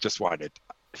just wanted.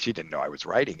 She didn't know I was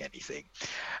writing anything,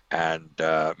 and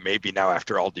maybe now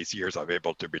after all these years, I'm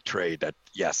able to betray that.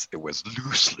 Yes, it was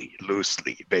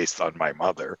loosely based on my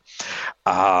mother.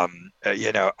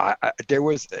 There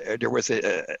was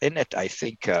in it, I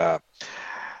think, an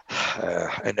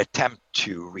attempt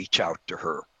to reach out to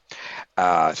her.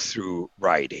 Through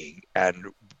writing and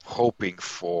hoping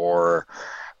for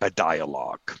a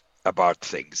dialogue about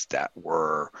things that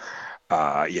were,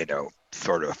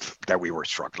 sort of that we were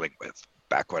struggling with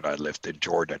back when I lived in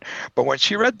Jordan. But when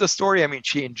she read the story,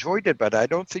 she enjoyed it, but I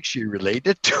don't think she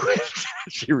related to it.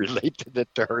 She related it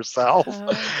to herself.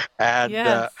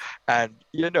 Yes.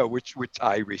 Which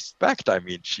I respect.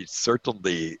 She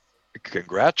certainly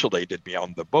congratulated me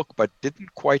on the book, but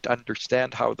didn't quite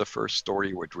understand how the first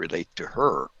story would relate to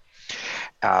her.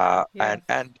 And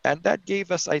that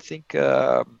gave us, I think,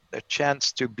 a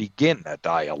chance to begin a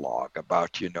dialogue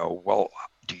about,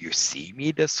 do you see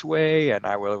me this way? And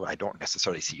I don't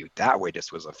necessarily see you that way.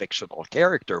 This was a fictional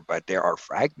character, but there are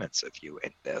fragments of you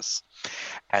in this.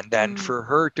 And then for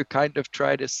her to kind of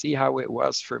try to see how it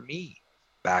was for me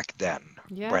back then,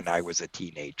 when I was a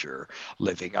teenager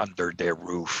living under their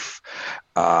roof.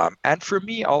 And for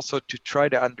me also to try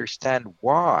to understand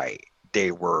why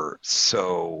they were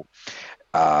so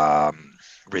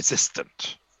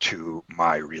resistant to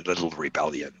my little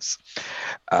rebellions.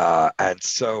 And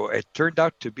so it turned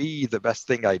out to be the best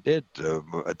thing I did.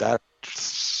 That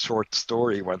short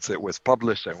story, once it was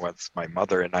published and once my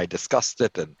mother and I discussed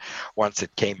it, and once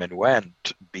it came and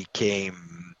went,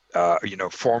 became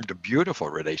formed a beautiful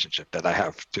relationship that I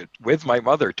have with my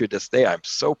mother to this day. I'm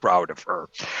so proud of her.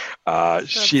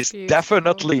 She's beautiful.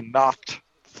 Definitely not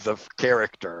the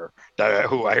character that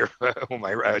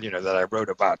I wrote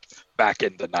about back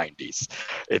in the 90s.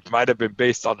 It might have been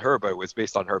based on her, but it was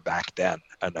based on her back then.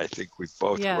 And I think we've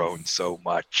both grown so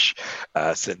much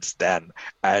since then.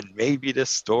 And maybe this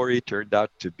story turned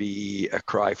out to be a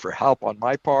cry for help on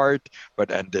my part, but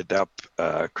ended up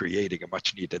creating a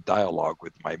much needed dialogue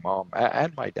with my mom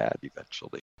and my dad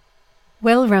eventually.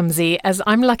 Well, Ramzy, as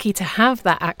I'm lucky to have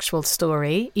that actual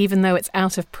story, even though it's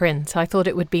out of print, I thought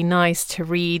it would be nice to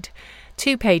read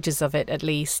 2 pages of it at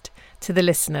least to the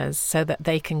listeners so that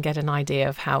they can get an idea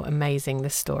of how amazing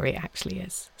this story actually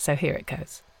is. So here it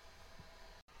goes.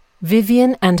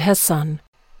 Vivian and her son.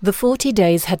 The 40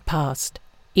 days had passed,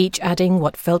 each adding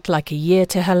what felt like a year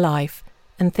to her life,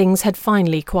 and things had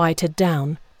finally quieted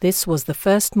down. This was the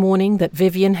first morning that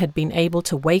Vivian had been able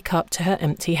to wake up to her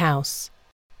empty house.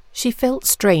 She felt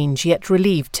strange yet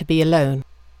relieved to be alone.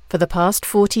 For the past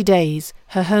 40 days,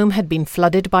 her home had been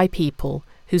flooded by people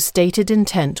whose stated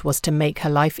intent was to make her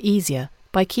life easier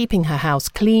by keeping her house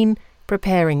clean,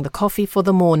 preparing the coffee for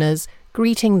the mourners,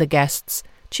 greeting the guests,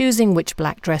 choosing which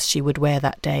black dress she would wear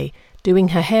that day, doing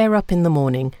her hair up in the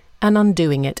morning, and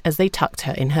undoing it as they tucked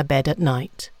her in her bed at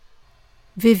night.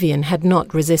 Vivian had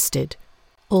not resisted.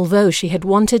 Although she had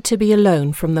wanted to be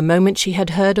alone from the moment she had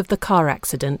heard of the car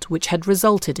accident which had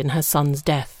resulted in her son's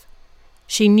death.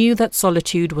 She knew that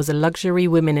solitude was a luxury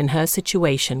women in her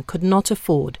situation could not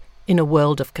afford in a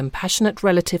world of compassionate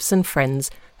relatives and friends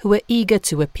who were eager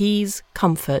to appease,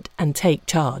 comfort, and take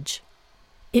charge.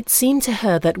 It seemed to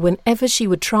her that whenever she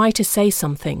would try to say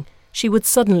something, she would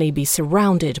suddenly be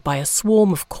surrounded by a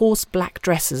swarm of coarse black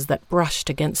dresses that brushed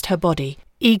against her body,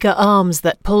 eager arms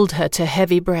that pulled her to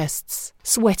heavy breasts,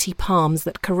 sweaty palms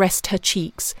that caressed her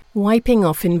cheeks, wiping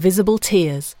off invisible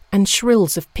tears, and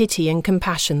shrills of pity and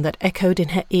compassion that echoed in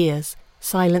her ears,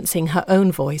 silencing her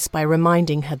own voice by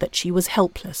reminding her that she was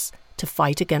helpless to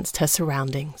fight against her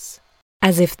surroundings.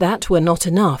 As if that were not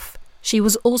enough, she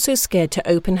was also scared to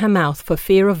open her mouth for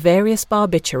fear of various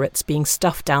barbiturates being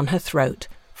stuffed down her throat,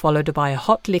 followed by a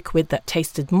hot liquid that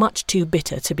tasted much too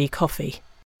bitter to be coffee.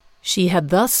 She had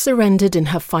thus surrendered in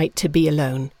her fight to be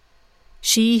alone.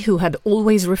 She, who had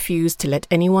always refused to let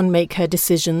anyone make her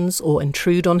decisions or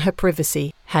intrude on her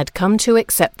privacy, had come to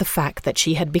accept the fact that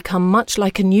she had become much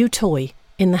like a new toy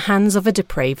in the hands of a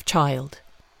depraved child.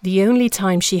 The only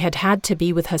time she had had to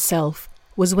be with herself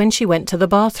was when she went to the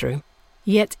bathroom.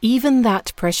 Yet even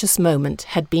that precious moment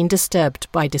had been disturbed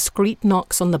by discreet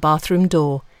knocks on the bathroom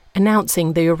door,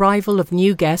 announcing the arrival of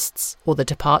new guests or the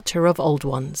departure of old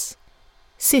ones.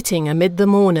 Sitting amid the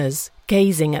mourners,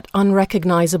 gazing at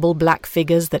unrecognizable black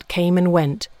figures that came and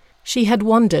went, she had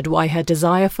wondered why her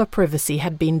desire for privacy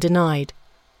had been denied.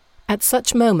 At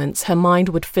such moments her mind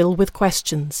would fill with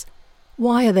questions.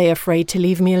 Why are they afraid to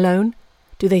leave me alone?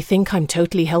 Do they think I'm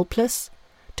totally helpless?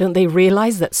 Don't they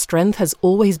realize that strength has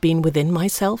always been within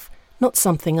myself, not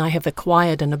something I have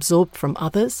acquired and absorbed from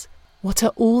others? What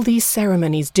are all these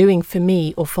ceremonies doing for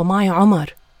me or for my Omar?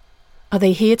 Are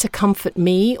they here to comfort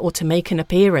me or to make an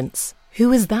appearance?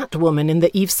 Who is that woman in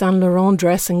the Yves Saint Laurent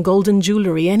dress and golden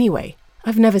jewellery anyway?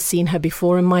 I've never seen her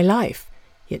before in my life,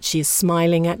 yet she is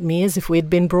smiling at me as if we had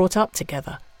been brought up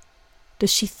together.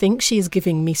 Does she think she is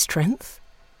giving me strength?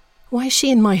 Why is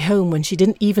she in my home when she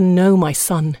didn't even know my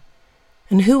son?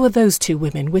 And who are those two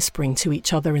women whispering to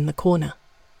each other in the corner?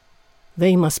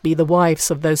 They must be the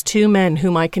wives of those two men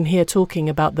whom I can hear talking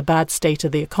about the bad state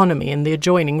of the economy in the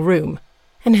adjoining room.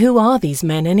 And who are these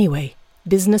men anyway?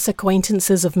 Business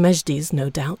acquaintances of Majdi's, no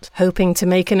doubt, hoping to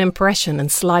make an impression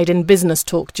and slide in business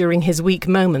talk during his weak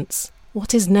moments.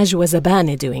 What is Najwa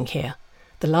Zabani doing here?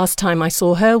 The last time I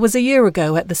saw her was a year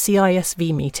ago at the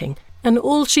CISV meeting, and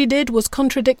all she did was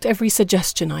contradict every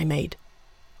suggestion I made.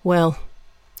 Well,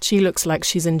 she looks like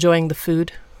she's enjoying the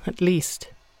food, at least.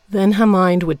 Then her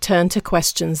mind would turn to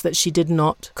questions that she could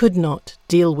not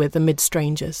deal with amid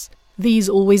strangers. These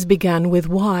always began with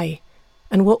why,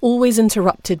 and were always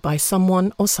interrupted by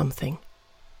someone or something.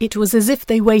 It was as if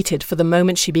they waited for the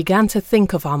moment she began to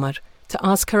think of Omar, to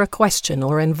ask her a question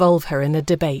or involve her in a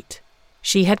debate.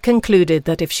 She had concluded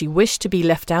that if she wished to be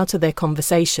left out of their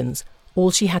conversations,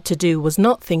 all she had to do was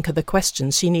not think of the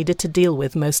questions she needed to deal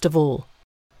with most of all.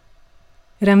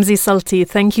 Ramzy Salti,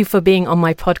 thank you for being on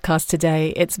my podcast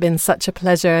today. It's been such a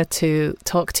pleasure to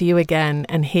talk to you again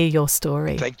and hear your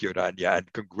story. Thank you, Rania,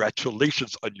 and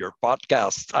congratulations on your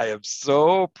podcast. I am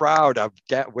so proud. I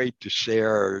can't wait to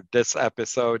share this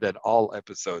episode and all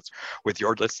episodes with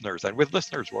your listeners and with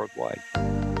listeners worldwide.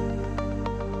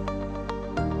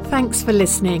 Thanks for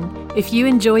listening. If you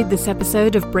enjoyed this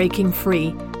episode of Breaking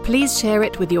Free, please share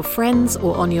it with your friends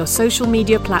or on your social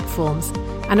media platforms.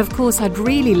 And of course, I'd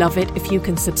really love it if you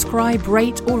can subscribe,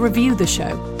 rate or review the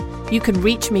show. You can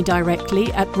reach me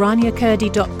directly at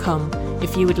raniakurdi.com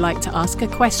if you would like to ask a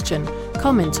question,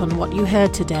 comment on what you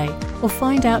heard today, or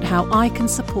find out how I can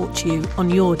support you on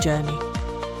your journey.